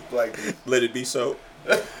Jesus. Black Jesus. Let it be so.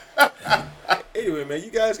 Anyway, man,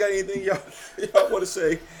 you guys got anything y'all want to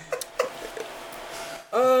say?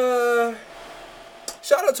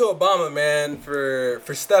 Shout out to Obama, man, for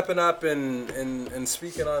stepping up and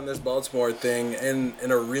speaking on this Baltimore thing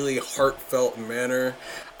in a really heartfelt manner.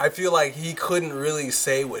 I feel like he couldn't really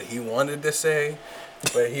say what he wanted to say,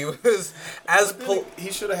 but he was he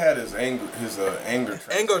should have had his anger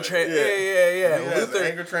translated. Yeah.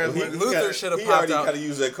 Luther should have He popped already out. kind of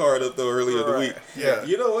used that card up there earlier in the week. Yeah.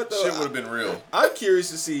 You know what though? Shit would have been real. I'm curious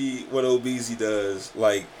to see what Obeezy does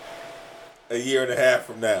like a year and a half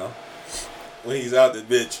from now. When he's out the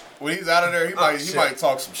bitch. When he's out of there, he might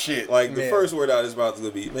talk some shit. Like, the first word out of his mouth is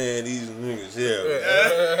going to be, man, these niggas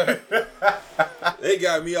here. They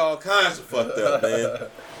got me all kinds of fucked up, man.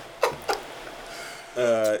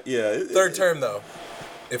 Third term, though.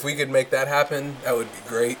 If we could make that happen, that would be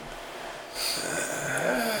great.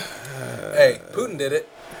 Hey, Putin did it.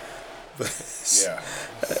 Yeah.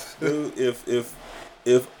 Dude,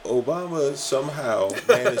 if Obama somehow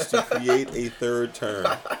managed to create a third term,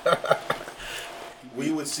 we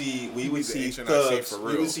would see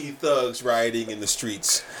thugs rioting in the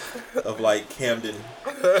streets of like Camden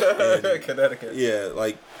and Connecticut. Yeah,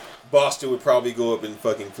 like Boston would probably go up in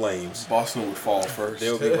fucking flames. Boston would fall first.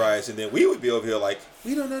 There would be riots, and then we would be over here like,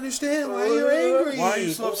 we don't understand why you're angry. Why are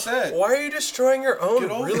you so upset? Why are you destroying your own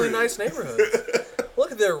really nice neighborhoods?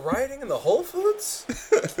 Look, they're rioting in the Whole Foods.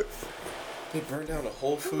 They burned down the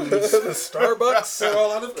Whole Foods. The Starbucks. They're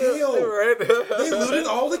all out of kale. Right. They looted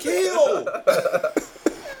all the kale.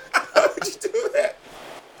 How would you do that?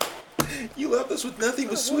 You left us with nothing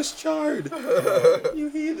but Swiss chard. You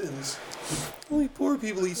heathens. Only poor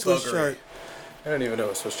people eat Swiss chard. I don't even know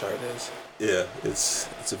what Swiss chard is. Yeah, it's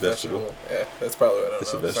a vegetable. Yeah, that's probably what I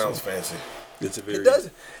It's know. a vegetable. Sounds fancy. It's a very. It does.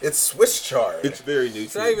 It's Swiss chard. It's very nutrient.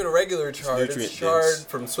 It's not even a regular chard. It's chard dense.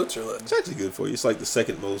 from Switzerland. It's actually good for you. It's like the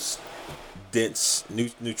second most dense,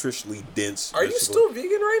 nutritionally dense. Are you still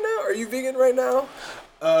vegan right now? Are you vegan right now?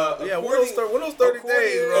 Yeah, when those 30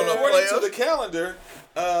 days run up, according to the calendar,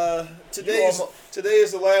 today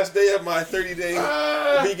is the last day of my 30-day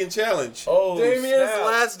vegan challenge. Oh, Damien's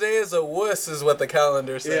last day is a wuss, is what the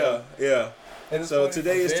calendar says. Yeah. And so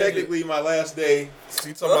today is technically my last day. So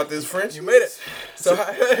you talking about this French? You made it. So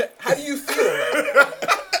how do you feel right now?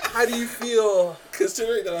 How do you feel?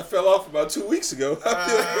 Considering that I fell off about 2 weeks ago, I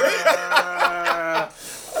feel great.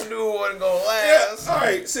 I knew it wasn't gonna last. Yeah, all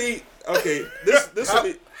right. See, okay. This will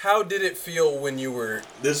be. How did it feel when you were?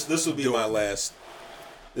 This will be my last.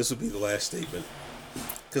 This will be the last statement,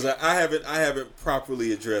 because I haven't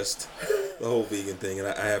properly addressed the whole vegan thing, and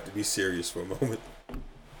I have to be serious for a moment.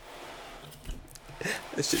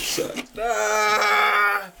 That shit sucks.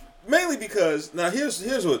 Mainly because now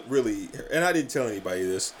here's what really, and I didn't tell anybody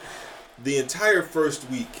this. The entire first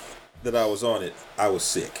week that I was on it, I was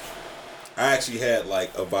sick. I actually had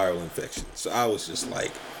like a viral infection, so I was just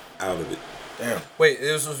like out of it. Damn. Wait,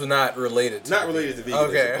 this was not related to veganism.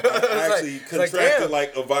 Okay. I actually contracted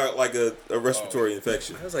like a viral, like a respiratory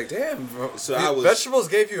infection. I was like, damn. So vegetables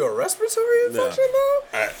gave you a respiratory infection though?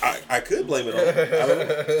 I could blame it on I don't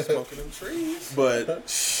know. Smoking them trees.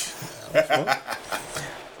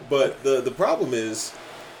 But the problem is,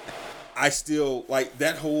 I still like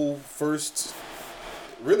that whole first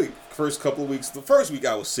couple of weeks. The first week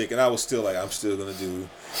I was sick, and I was still like, I'm still gonna do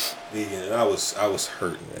vegan, and I was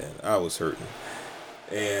hurting, man. I was hurting,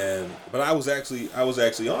 but I was actually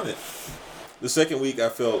on it. The second week I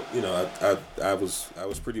felt, I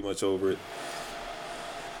was pretty much over it.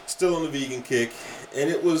 Still on the vegan kick, and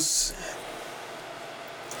it's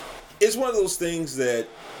one of those things that,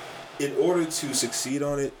 in order to succeed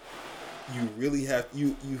on it, you really have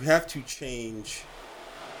you have to change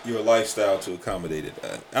your lifestyle to accommodate it.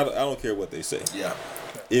 I don't care what they say. Yeah.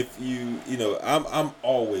 If I'm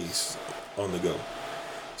always on the go.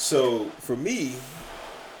 So for me,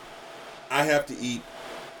 I have to eat.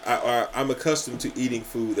 I'm accustomed to eating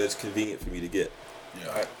food that's convenient for me to get.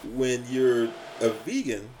 Yeah. When you're a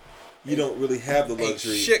vegan, you don't really have the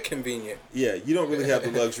luxury. Shit convenient. Yeah, you don't really have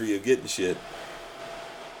the luxury of getting shit.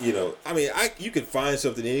 You can find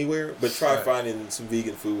something anywhere, but try finding some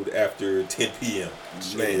vegan food after 10 p.m.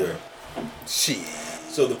 anywhere. Shit.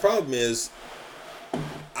 So the problem is,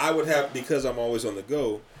 because I'm always on the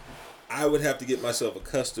go, I would have to get myself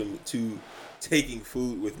accustomed to taking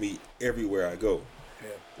food with me everywhere I go.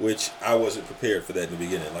 Yeah. Which I wasn't prepared for that in the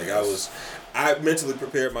beginning. Like I mentally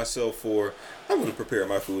prepared myself for, I'm going to prepare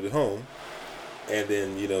my food at home. And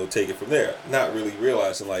then, take it from there. Not really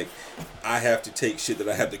realizing, like, I have to take shit that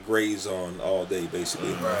I have to graze on all day,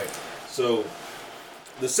 basically. Right. So,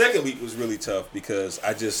 the second week was really tough because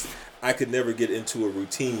I could never get into a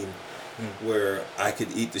routine where I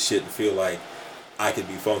could eat the shit and feel like I could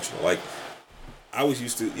be functional. Like, I was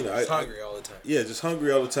used to, just hungry all the time. Yeah, just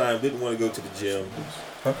hungry all the time. Didn't want to go to the gym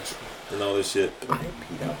and all this shit. I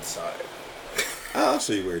peed outside. I'll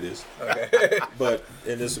show you where it is. Okay.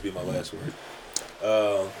 And this will be my last word.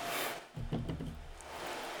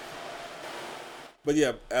 But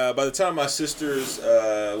yeah, by the time my sister's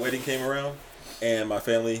wedding came around, and my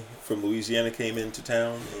family from Louisiana came into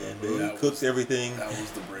town, and they cooked everything, that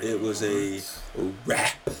was the break. It was a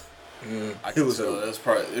wrap. It was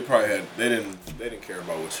they didn't care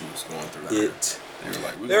about what she was going through. They were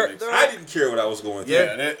like, I didn't care what I was going through.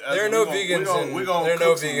 Yeah, there are no vegans in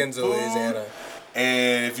Louisiana.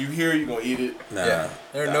 And if you hear, you're going to eat it. Nah. Yeah.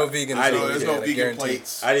 There are no vegans. There's no vegan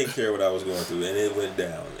plates. I didn't care what I was going through, and it went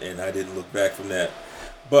down, and I didn't look back from that.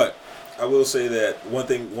 But I will say that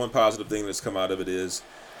one positive thing that's come out of it is,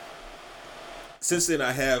 since then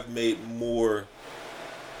I have I've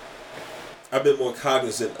been more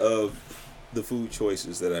cognizant of the food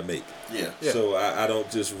choices that I make. Yeah. So I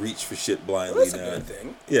don't just reach for shit blindly now. That's a good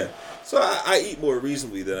thing. Yeah. So I eat more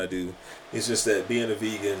reasonably than I do. It's just that being a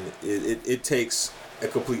vegan, it takes a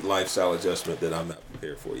complete lifestyle adjustment that I'm not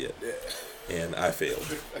prepared for yet. Yeah. And I failed.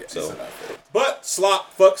 So, but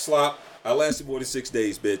fuck slop. I lasted more than 6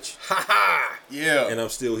 days, bitch. Ha ha. Yeah. And I'm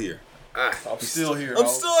still here. I'm still here. I'm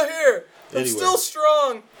still here. I'm still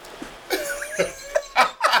strong.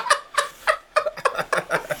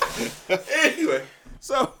 Anyway,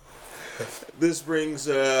 so this brings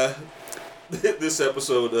this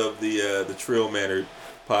episode of the Trill Mannered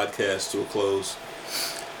podcast to a close.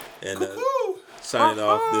 And signing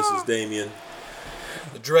off, this is Damien.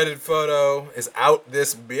 The dreaded photo is out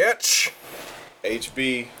this bitch.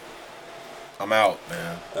 HB. I'm out,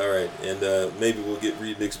 man. All right, and maybe we'll get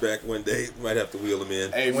Remix back one day. Might have to wheel him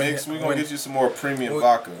in. Hey, Mix, we're going to get you some more premium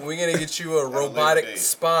vodka. We're going to get you a robotic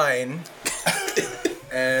spine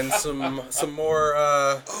and some more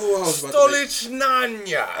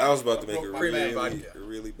Stolichnaya. I was about to make a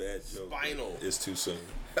really bad joke. Spinal. It's too soon.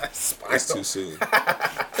 Spinal. It's too soon.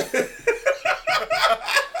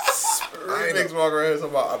 Remix walking around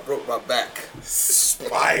talking about I broke my back.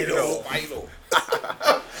 Spinal.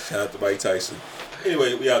 Shout out to Mike Tyson.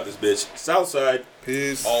 Anyway, we out this bitch. Southside.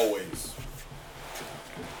 Peace. Always.